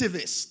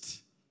activist?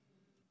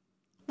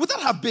 Would that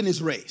have been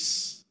his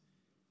race?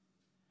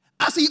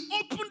 As he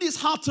opened his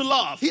heart to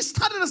love, he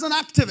started as an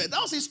activist.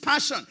 That was his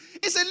passion.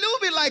 It's a little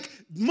bit like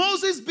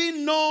Moses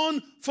being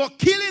known for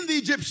killing the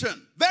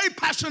Egyptian. Very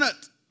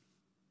passionate.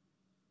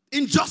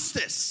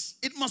 Injustice.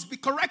 It must be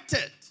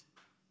corrected.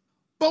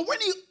 But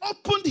when he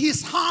opened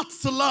his heart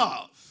to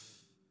love,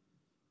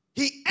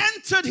 he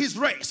entered his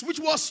race, which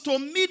was to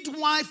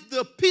midwife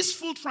the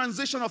peaceful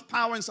transition of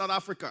power in South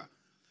Africa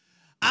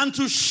and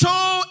to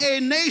show a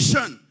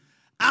nation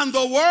and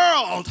the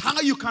world how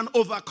you can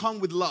overcome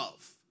with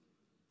love.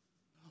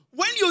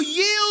 When you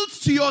yield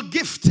to your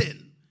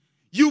gifting,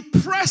 you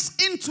press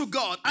into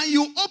God and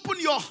you open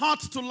your heart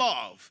to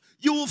love,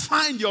 you will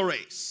find your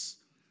race.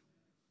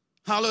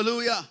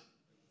 Hallelujah.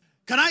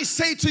 Can I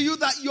say to you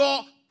that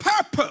your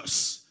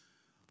purpose,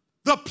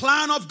 the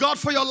plan of God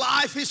for your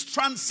life is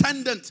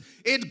transcendent.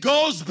 It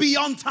goes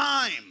beyond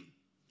time.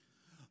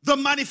 The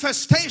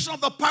manifestation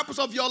of the purpose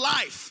of your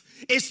life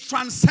is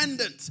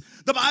transcendent.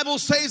 The Bible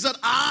says that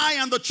I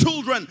and the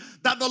children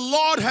that the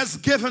Lord has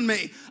given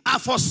me are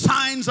for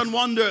signs and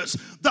wonders.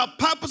 The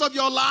purpose of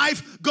your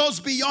life goes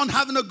beyond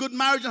having a good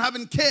marriage and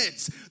having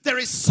kids. There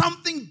is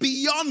something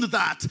beyond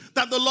that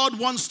the Lord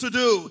wants to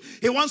do.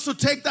 He wants to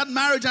take that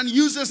marriage and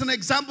use it as an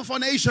example for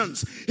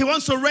nations. He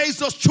wants to raise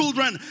those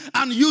children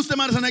and use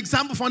them as an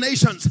example for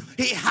nations.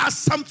 He has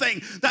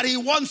something that he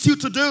wants you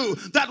to do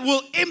that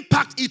will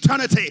impact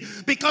eternity.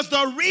 Because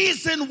the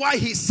reason why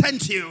he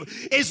sent you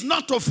is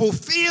not to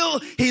fulfill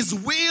his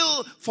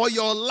will for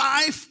your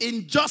life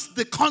in just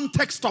the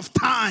context of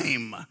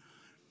time.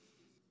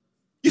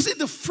 You see,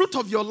 the fruit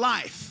of your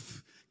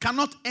life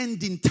cannot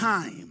end in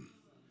time.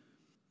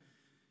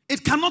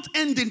 It cannot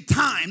end in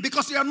time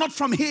because you are not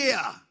from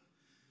here.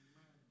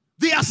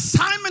 The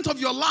assignment of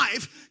your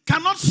life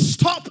cannot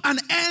stop and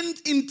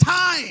end in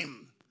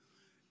time.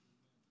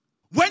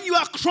 When you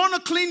are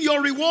chronicling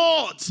your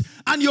rewards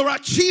and your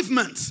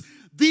achievements,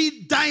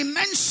 the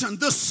dimension,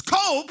 the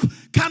scope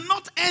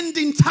cannot end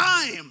in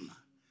time.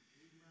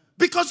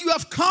 Because you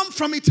have come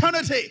from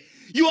eternity.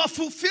 You are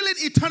fulfilling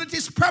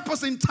eternity's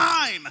purpose in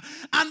time.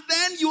 And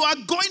then you are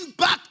going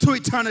back to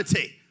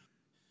eternity.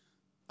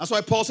 That's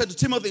why Paul said to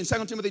Timothy in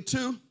 2 Timothy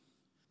 2,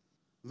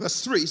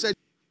 verse 3, he said,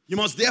 you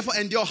must therefore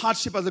endure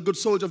hardship as a good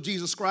soldier of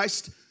Jesus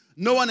Christ.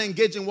 No one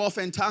engaged in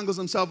warfare entangles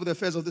himself with the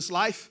affairs of this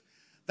life,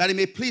 that he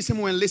may please him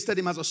who enlisted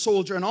him as a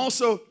soldier. And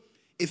also,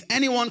 if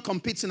anyone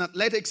competes in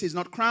athletics, he's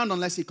not crowned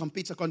unless he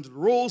competes according to the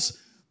rules.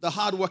 The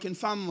hard-working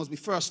farmer must be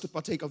first to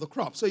partake of the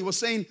crop. So he was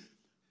saying,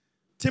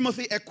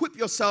 Timothy, equip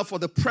yourself for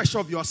the pressure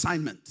of your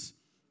assignment.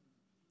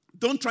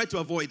 Don't try to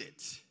avoid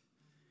it.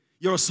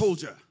 You're a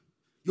soldier.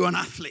 You're an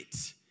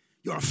athlete.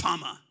 You're a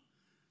farmer.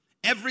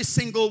 Every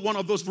single one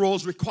of those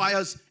roles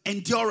requires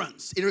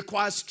endurance. It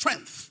requires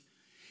strength.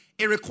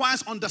 It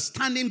requires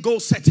understanding goal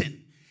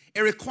setting.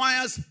 It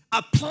requires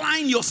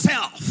applying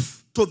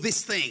yourself to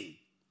this thing.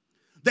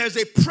 There's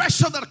a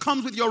pressure that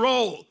comes with your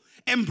role.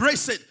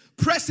 Embrace it.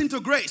 Press into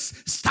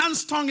grace. Stand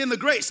strong in the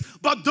grace.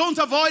 But don't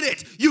avoid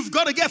it. You've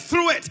got to get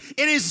through it.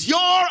 It is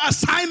your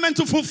assignment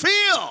to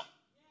fulfill.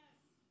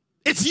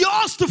 It's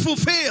yours to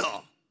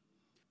fulfill.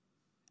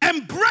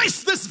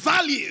 Embrace this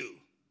value.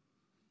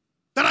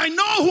 That I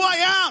know who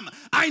I am.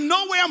 I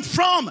know where I'm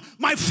from.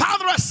 My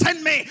Father has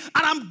sent me.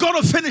 And I'm going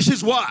to finish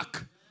His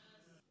work.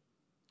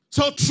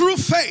 So true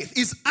faith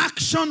is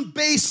action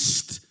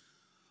based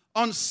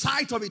on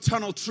sight of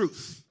eternal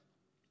truth.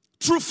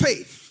 True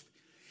faith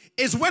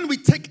is when we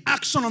take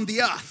action on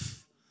the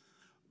earth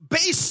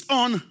based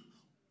on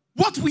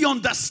what we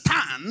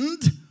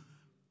understand,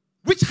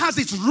 which has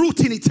its root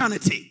in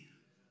eternity.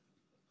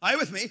 Are you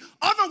with me?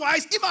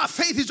 Otherwise, if our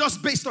faith is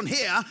just based on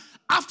here,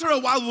 after a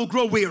while we'll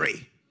grow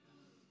weary.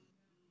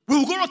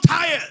 We'll grow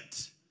tired.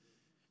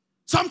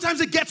 Sometimes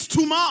it gets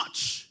too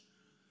much.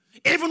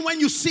 Even when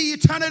you see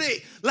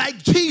eternity, like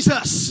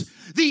Jesus,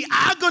 the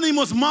agony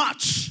was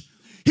much.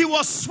 He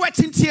was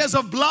sweating tears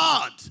of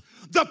blood.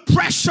 The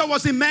pressure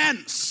was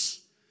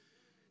immense.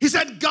 He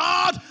said,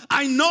 God,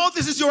 I know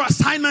this is your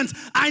assignment.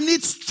 I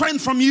need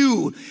strength from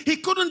you. He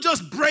couldn't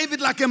just brave it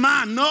like a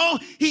man. No,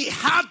 he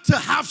had to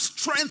have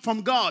strength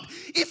from God.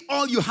 If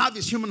all you have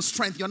is human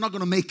strength, you're not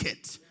going to make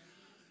it.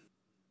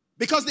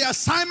 Because the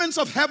assignments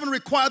of heaven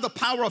require the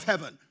power of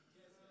heaven.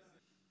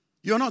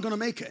 You're not going to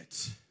make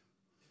it.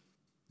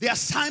 The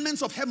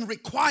assignments of heaven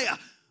require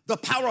the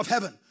power of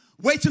heaven.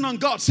 Waiting on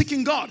God,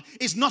 seeking God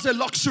is not a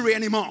luxury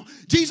anymore.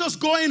 Jesus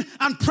going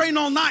and praying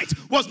all night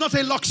was not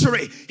a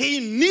luxury. He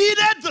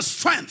needed the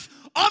strength.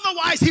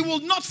 Otherwise, he will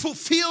not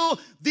fulfill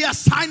the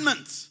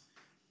assignment.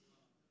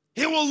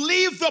 He will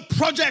leave the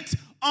project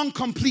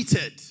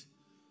uncompleted.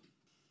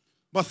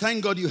 But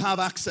thank God you have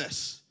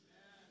access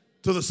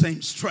to the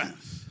same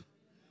strength.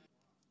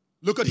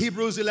 Look at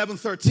Hebrews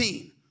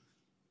 11:13.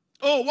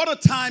 Oh, what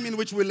a time in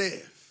which we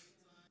live.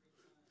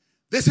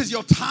 This is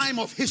your time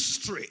of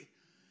history.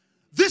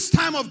 This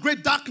time of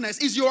great darkness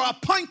is your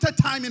appointed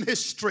time in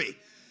history.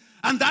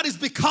 And that is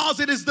because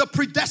it is the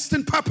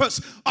predestined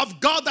purpose of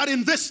God that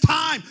in this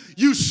time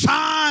you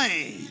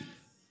shine.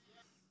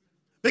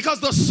 Because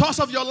the source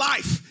of your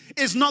life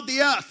is not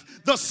the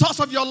earth. The source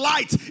of your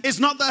light is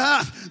not the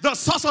earth. The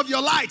source of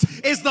your light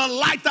is the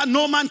light that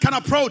no man can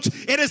approach.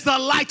 It is the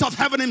light of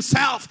heaven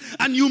himself.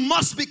 And you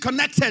must be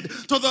connected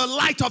to the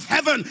light of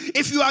heaven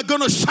if you are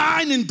going to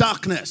shine in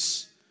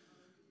darkness.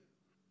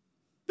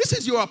 This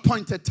is your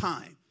appointed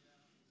time.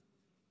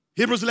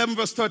 Hebrews 11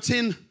 verse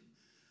 13,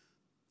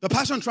 the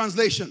Passion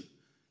Translation.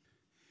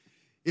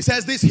 It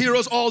says, these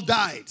heroes all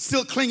died,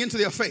 still clinging to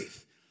their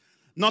faith,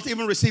 not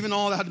even receiving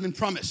all that had been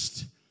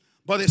promised,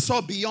 but they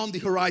saw beyond the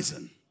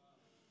horizon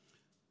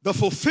the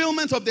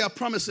fulfillment of their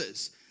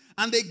promises,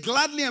 and they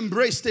gladly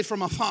embraced it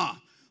from afar,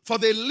 for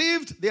they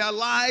lived their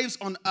lives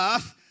on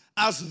earth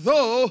as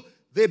though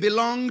they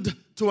belonged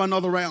to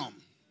another realm.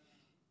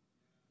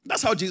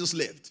 That's how Jesus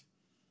lived.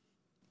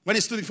 When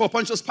he stood before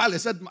Pontius Pilate, he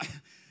said,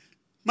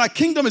 my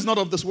kingdom is not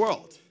of this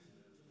world.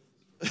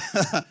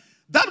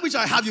 That which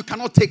I have you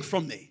cannot take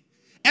from me.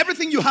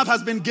 Everything you have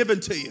has been given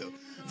to you.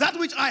 That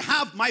which I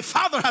have, my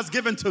Father has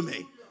given to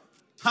me.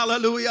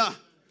 Hallelujah.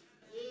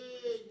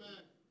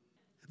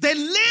 They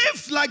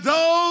lived like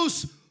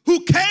those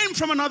who came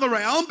from another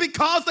realm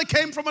because they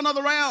came from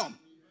another realm.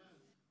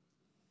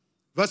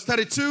 Verse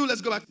 32, let's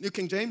go back to New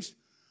King James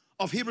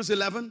of Hebrews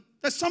 11.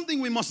 There's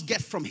something we must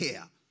get from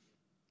here.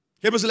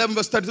 Hebrews 11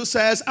 verse 32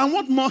 says, and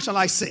what more shall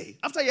I say?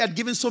 After he had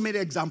given so many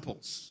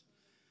examples.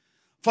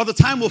 For the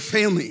time will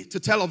fail me to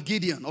tell of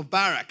Gideon, of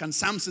Barak, and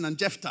Samson, and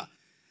Jephthah,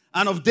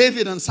 and of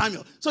David and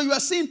Samuel. So you are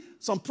seeing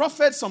some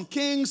prophets, some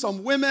kings,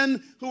 some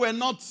women who were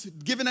not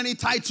given any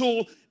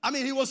title. I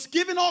mean, he was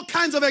giving all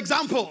kinds of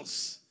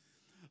examples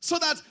so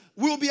that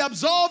we'll be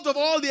absolved of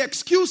all the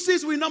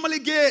excuses we normally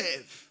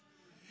give.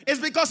 It's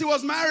because he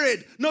was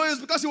married. No, it's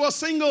because he was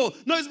single.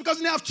 No, it's because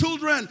he didn't have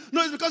children.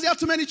 No, it's because he had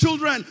too many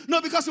children. No,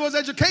 because he was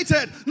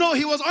educated. No,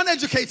 he was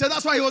uneducated.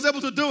 That's why he was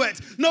able to do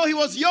it. No, he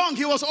was young.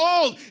 He was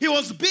old. He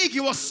was big. He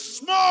was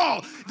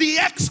small. The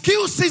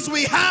excuses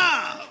we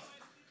have.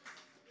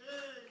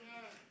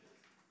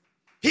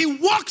 He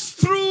walks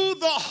through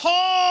the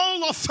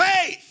hall of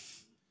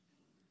faith.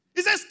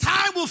 He says,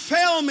 time will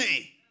fail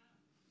me.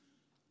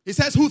 He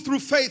says, who through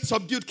faith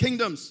subdued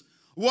kingdoms,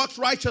 worked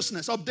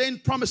righteousness,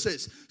 obtained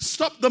promises,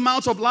 stopped the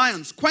mouths of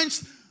lions,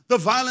 quenched the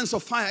violence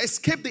of fire,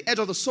 escaped the edge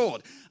of the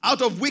sword,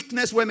 out of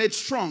weakness were made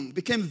strong,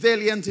 became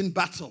valiant in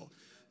battle,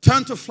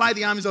 turned to fly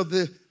the armies of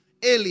the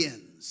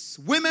aliens.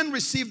 Women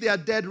received their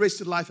dead raised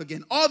to life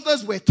again.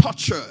 Others were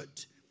tortured,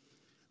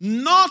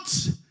 not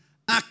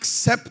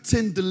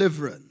accepting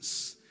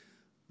deliverance,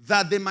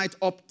 that they might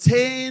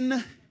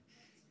obtain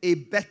a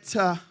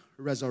better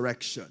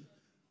resurrection.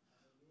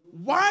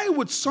 Why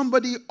would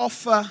somebody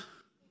offer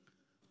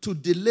to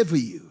deliver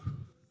you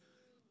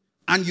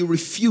and you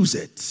refuse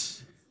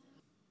it?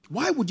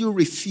 Why would you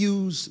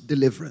refuse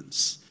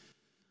deliverance?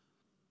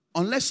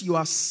 Unless you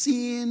are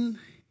seeing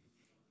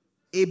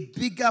a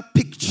bigger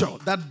picture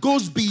that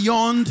goes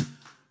beyond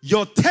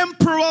your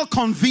temporal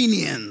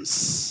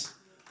convenience.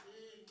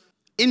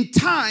 In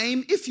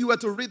time, if you were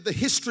to read the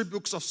history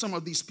books of some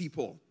of these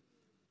people,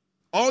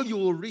 all you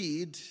will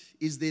read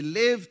is they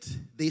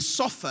lived, they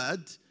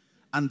suffered,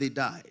 and they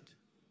died.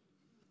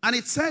 And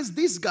it says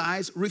these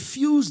guys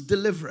refused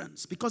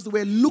deliverance because they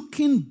were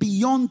looking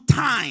beyond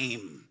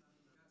time.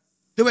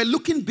 They were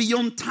looking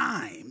beyond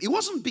time. It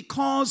wasn't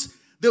because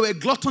they were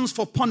gluttons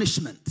for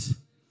punishment.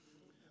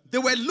 They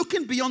were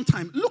looking beyond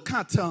time. Look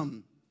at,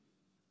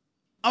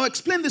 I'll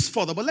explain this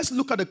further, but let's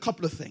look at a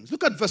couple of things.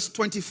 Look at verse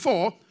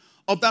 24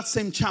 of that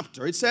same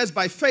chapter. It says,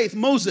 by faith,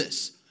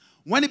 Moses,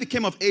 when he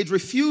became of age,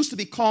 refused to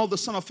be called the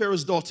son of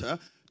Pharaoh's daughter,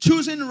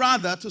 choosing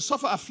rather to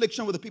suffer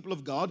affliction with the people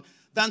of God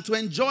than to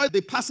enjoy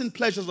the passing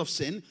pleasures of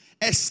sin,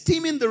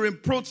 esteeming the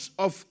reproach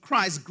of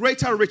Christ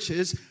greater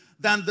riches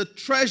than the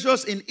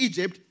treasures in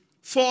Egypt,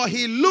 for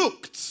he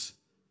looked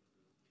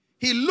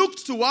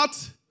to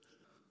what?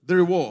 The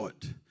reward.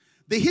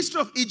 The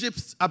history of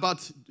Egypt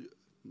about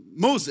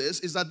Moses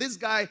is that this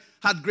guy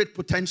had great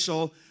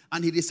potential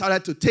and he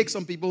decided to take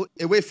some people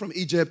away from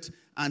Egypt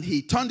and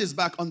he turned his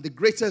back on the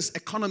greatest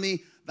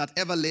economy that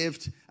ever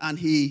lived and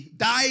he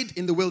died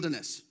in the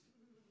wilderness.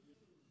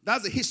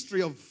 That's the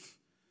history of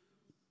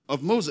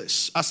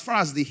Moses as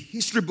far as the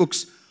history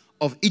books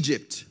of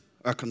Egypt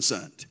are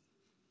concerned.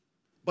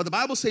 But the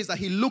Bible says that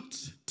he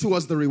looked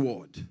towards the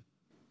reward.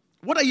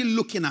 What are you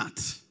looking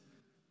at?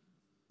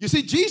 You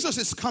see, Jesus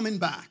is coming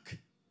back.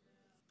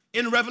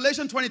 In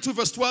Revelation 22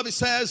 verse 12 it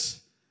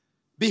says,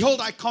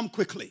 behold, I come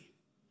quickly,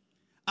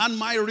 and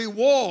my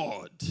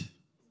reward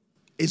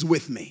is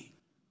with me,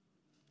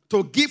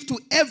 to give to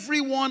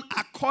everyone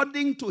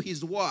according to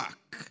his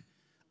work.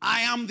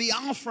 I am the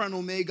Alpha and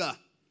Omega,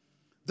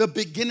 the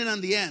beginning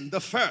and the end, the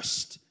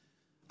first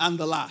and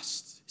the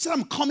last. He said,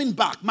 I'm coming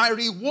back. My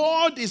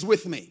reward is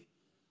with me.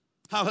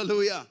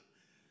 Hallelujah.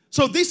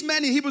 So these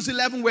men in Hebrews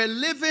 11 were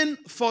living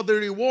for the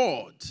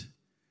reward.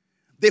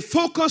 They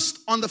focused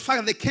on the fact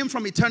that they came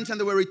from eternity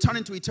and they were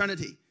returning to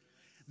eternity.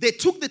 They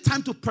took the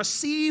time to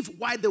perceive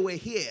why they were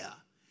here.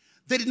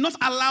 They did not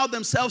allow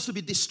themselves to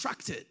be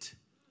distracted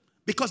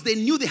because they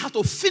knew they had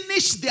to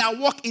finish their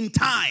work in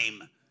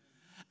time.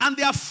 And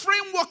their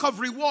framework of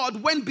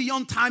reward went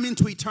beyond time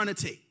into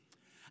eternity.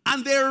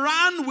 And they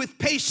ran with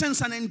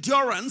patience and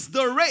endurance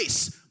the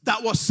race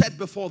that was set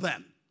before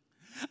them.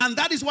 And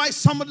that is why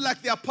somebody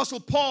like the Apostle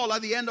Paul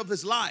at the end of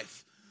his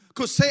life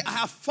could say, I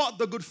have fought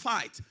the good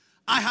fight.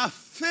 I have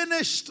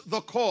finished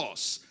the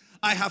course.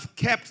 I have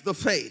kept the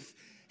faith.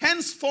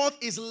 Henceforth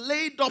is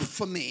laid up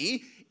for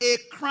me a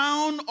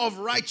crown of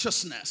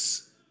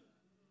righteousness.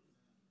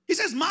 He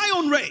says, my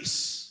own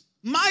race,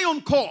 my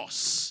own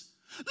course.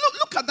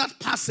 Look at that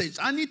passage.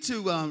 I need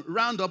to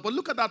round up, but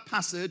look at that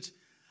passage.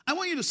 I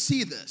want you to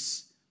see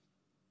this.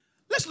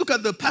 Let's look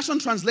at the Passion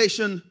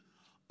Translation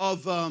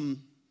of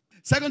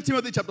 2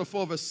 Timothy chapter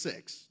 4, verse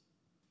 6.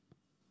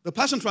 The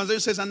Passion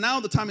Translation says, and now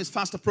the time is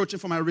fast approaching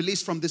for my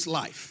release from this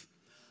life.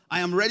 I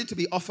am ready to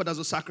be offered as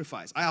a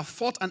sacrifice. I have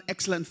fought an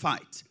excellent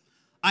fight.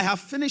 I have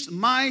finished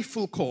my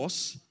full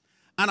course,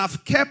 and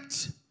I've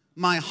kept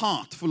my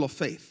heart full of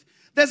faith.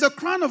 There's a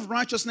crown of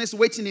righteousness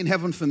waiting in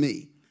heaven for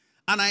me.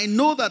 And I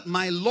know that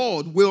my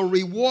Lord will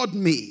reward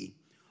me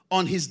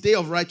on his day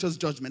of righteous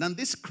judgment. And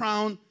this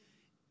crown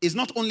is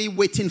not only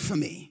waiting for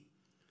me,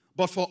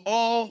 but for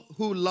all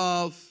who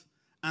love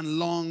and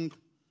long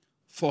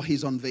for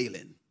his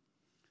unveiling.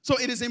 So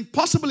it is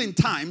impossible in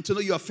time to know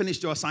you have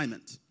finished your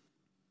assignment.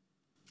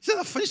 He said,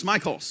 I've finished my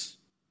course.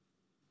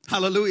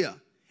 Hallelujah.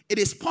 It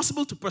is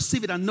possible to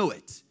perceive it and know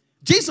it.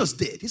 Jesus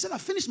did. He said,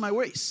 I've finished my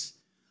race.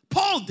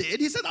 Paul did.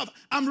 He said,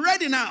 I'm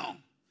ready now.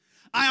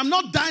 I am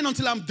not dying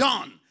until I'm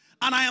done.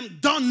 And I am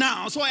done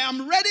now. So I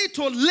am ready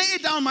to lay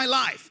down my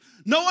life.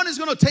 No one is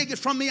going to take it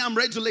from me. I'm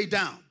ready to lay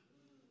down.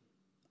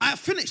 I have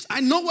finished. I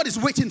know what is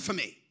waiting for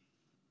me.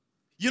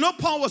 You know,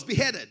 Paul was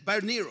beheaded by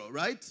Nero,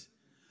 right?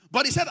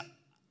 But he said,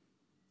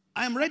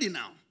 I am ready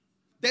now.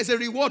 There's a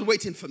reward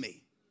waiting for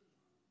me.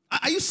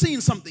 Are you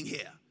seeing something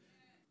here?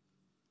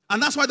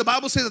 And that's why the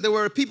Bible says that there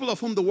were people of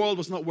whom the world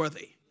was not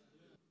worthy.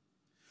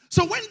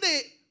 So when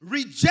they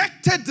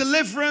rejected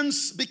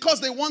deliverance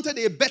because they wanted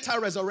a better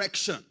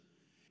resurrection,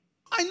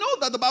 I know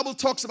that the Bible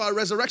talks about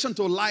resurrection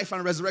to life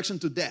and resurrection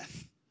to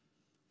death.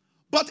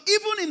 But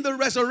even in the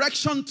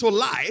resurrection to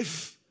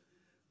life,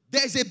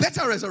 there's a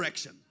better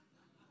resurrection.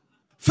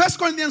 1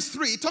 Corinthians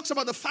 3 talks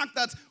about the fact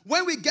that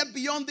when we get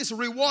beyond this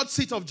reward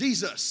seat of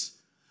Jesus,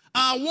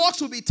 our works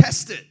will be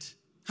tested.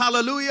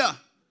 Hallelujah.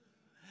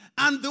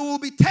 And they will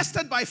be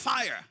tested by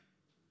fire.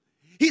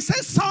 He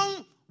says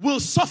some will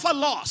suffer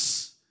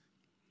loss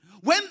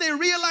when they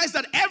realize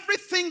that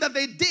everything that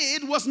they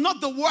did was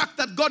not the work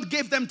that God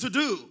gave them to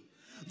do.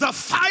 The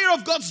fire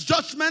of God's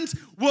judgment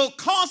will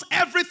cause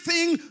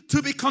everything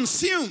to be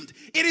consumed.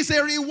 It is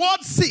a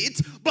reward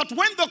seat, but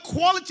when the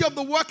quality of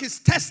the work is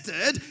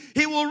tested,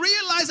 he will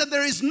realize that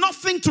there is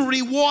nothing to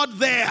reward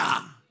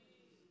there.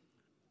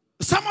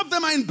 Some of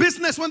them are in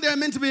business when they are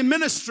meant to be in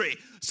ministry.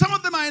 Some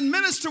of them are in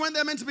ministry when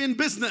they're meant to be in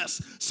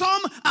business.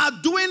 Some are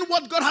doing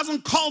what God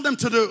hasn't called them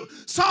to do.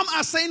 Some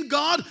are saying,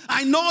 God,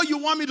 I know you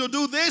want me to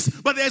do this,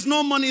 but there's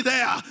no money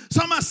there.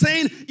 Some are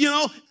saying,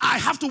 I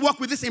have to work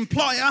with this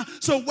employer,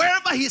 so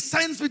wherever he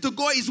sends me to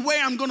go is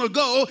where I'm going to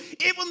go,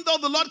 even though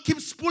the Lord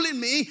keeps pulling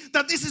me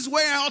that this is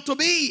where I ought to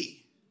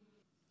be.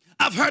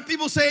 I've heard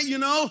people say,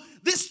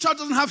 this church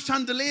doesn't have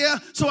chandelier,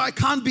 so I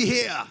can't be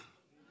here.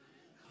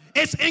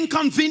 It's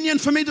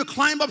inconvenient for me to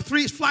climb up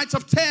 3 flights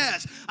of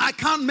stairs. I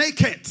can't make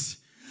it.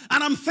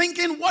 And I'm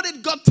thinking, what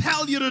did God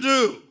tell you to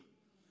do?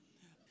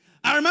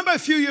 I remember a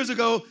few years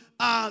ago,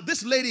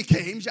 this lady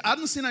came. I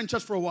hadn't seen her in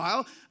church for a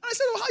while. And I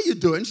said, well, how are you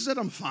doing? She said,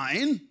 I'm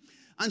fine.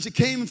 And she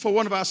came for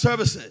one of our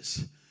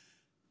services.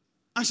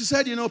 And she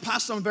said,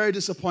 Pastor, I'm very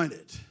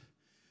disappointed.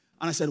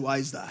 And I said, why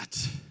is that?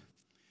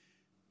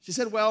 She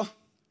said, well,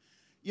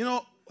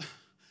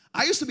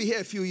 I used to be here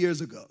a few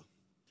years ago.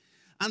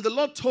 And the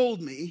Lord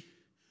told me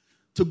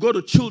to go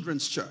to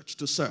children's church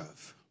to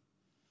serve.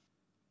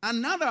 And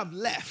now that I've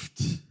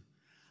left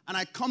and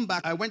I come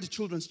back, I went to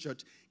children's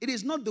church. It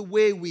is not the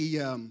way we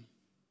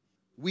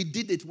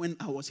did it when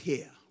I was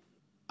here.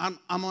 I'm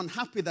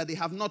unhappy that they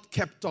have not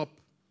kept up.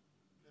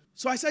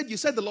 So I said, you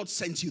said the Lord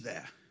sent you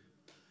there.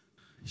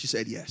 She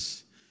said,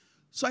 yes.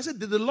 So I said,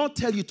 did the Lord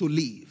tell you to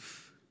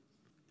leave?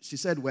 She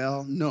said,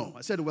 well, no.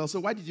 I said, well, so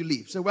why did you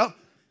leave? She said, well,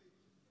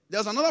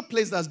 there's another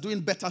place that's doing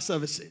better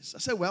services. I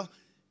said, well,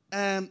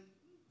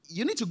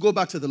 you need to go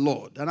back to the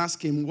Lord and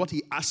ask him what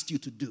he asked you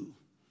to do.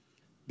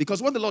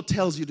 Because what the Lord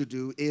tells you to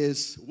do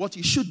is what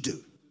you should do.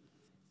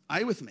 Are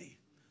you with me?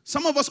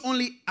 Some of us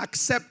only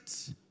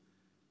accept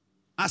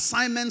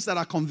assignments that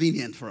are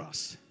convenient for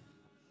us.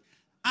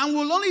 And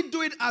we'll only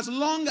do it as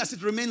long as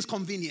it remains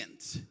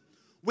convenient.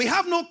 We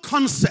have no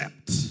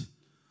concept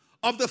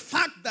of the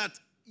fact that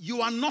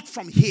you are not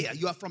from here,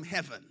 you are from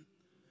heaven.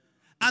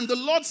 And the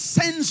Lord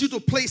sends you to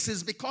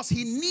places because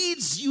he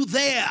needs you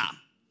there.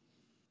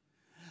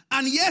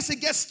 And yes,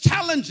 it gets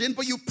challenging,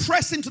 but you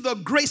press into the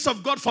grace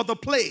of God for the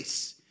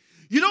place.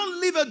 You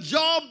don't leave a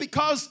job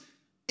because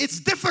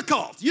it's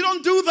difficult. You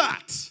don't do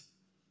that.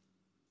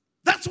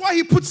 That's why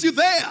he puts you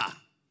there.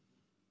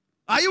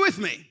 Are you with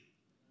me?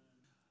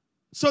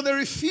 So they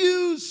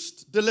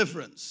refused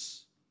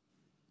deliverance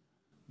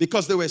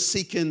because they were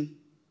seeking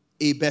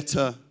a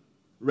better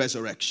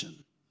resurrection.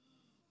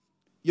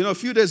 A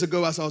few days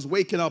ago as I was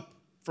waking up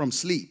from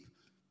sleep,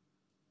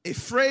 a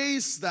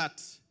phrase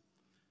that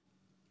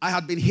I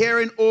had been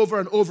hearing over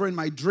and over in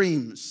my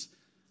dreams,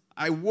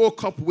 I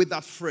woke up with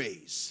that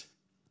phrase.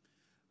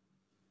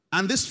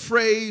 And this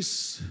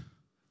phrase,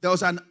 there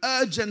was an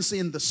urgency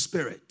in the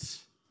spirit.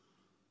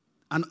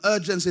 An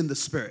urgency in the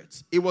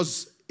spirit. It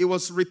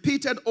was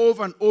repeated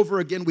over and over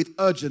again with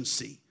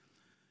urgency.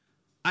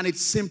 And it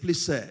simply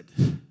said,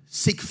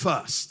 seek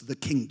first the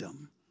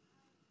kingdom.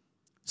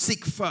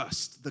 Seek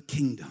first the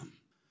kingdom.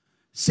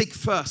 Seek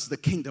first the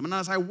kingdom. And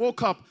as I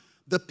woke up,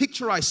 the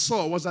picture I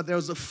saw was that there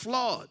was a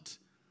flood.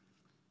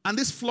 And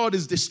this flood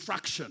is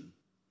distraction.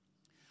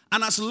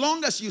 And as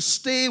long as you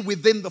stay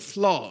within the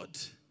flood,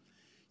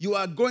 you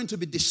are going to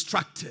be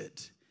distracted.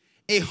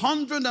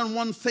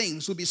 101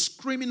 things will be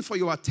screaming for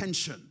your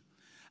attention.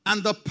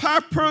 And the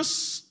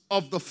purpose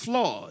of the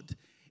flood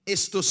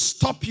is to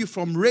stop you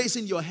from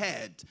raising your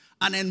head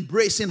and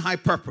embracing high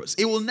purpose.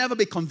 It will never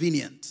be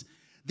convenient.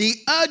 The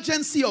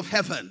urgency of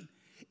heaven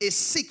is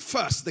seek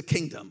first the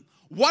kingdom.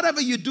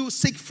 Whatever you do,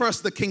 seek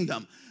first the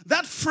kingdom.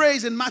 That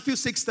phrase in Matthew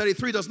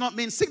 6:33 does not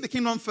mean seek the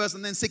kingdom first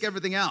and then seek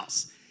everything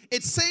else.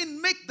 It's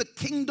saying make the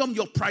kingdom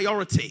your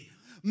priority.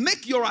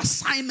 Make your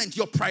assignment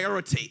your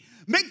priority.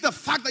 Make the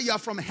fact that you are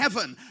from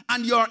heaven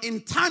and you're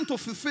in time to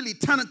fulfill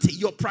eternity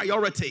your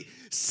priority.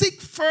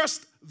 Seek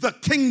first the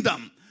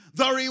kingdom.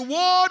 The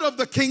reward of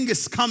the king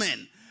is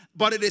coming,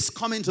 but it is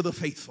coming to the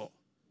faithful.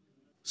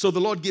 So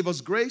the Lord give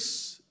us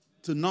grace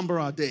to number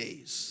our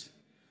days,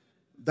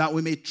 that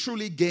we may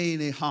truly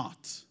gain a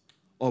heart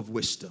of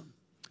wisdom.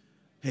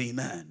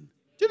 Amen.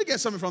 Did you get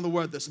something from the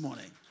word this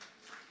morning?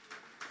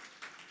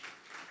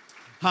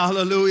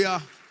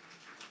 Hallelujah.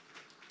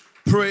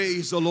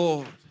 Praise the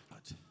Lord.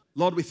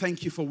 Lord, we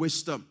thank you for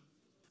wisdom.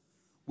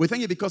 We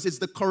thank you because it's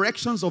the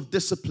corrections of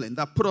discipline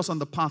that put us on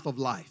the path of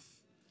life.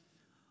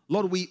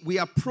 Lord, we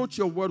approach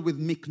your word with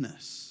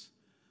meekness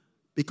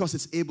because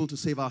it's able to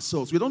save our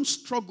souls. We don't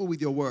struggle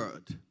with your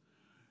word.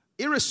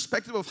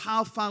 Irrespective of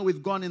how far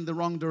we've gone in the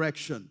wrong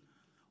direction,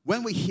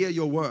 when we hear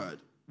your word,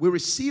 we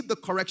receive the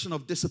correction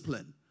of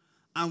discipline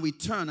and we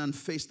turn and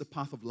face the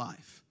path of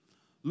life.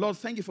 Lord,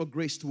 thank you for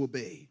grace to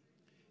obey.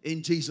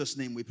 In Jesus'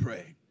 name we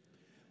pray.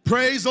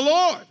 Praise the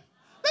Lord.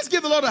 Let's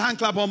give the Lord a hand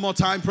clap one more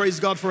time. Praise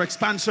God for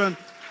expansion.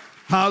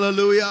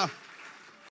 Hallelujah.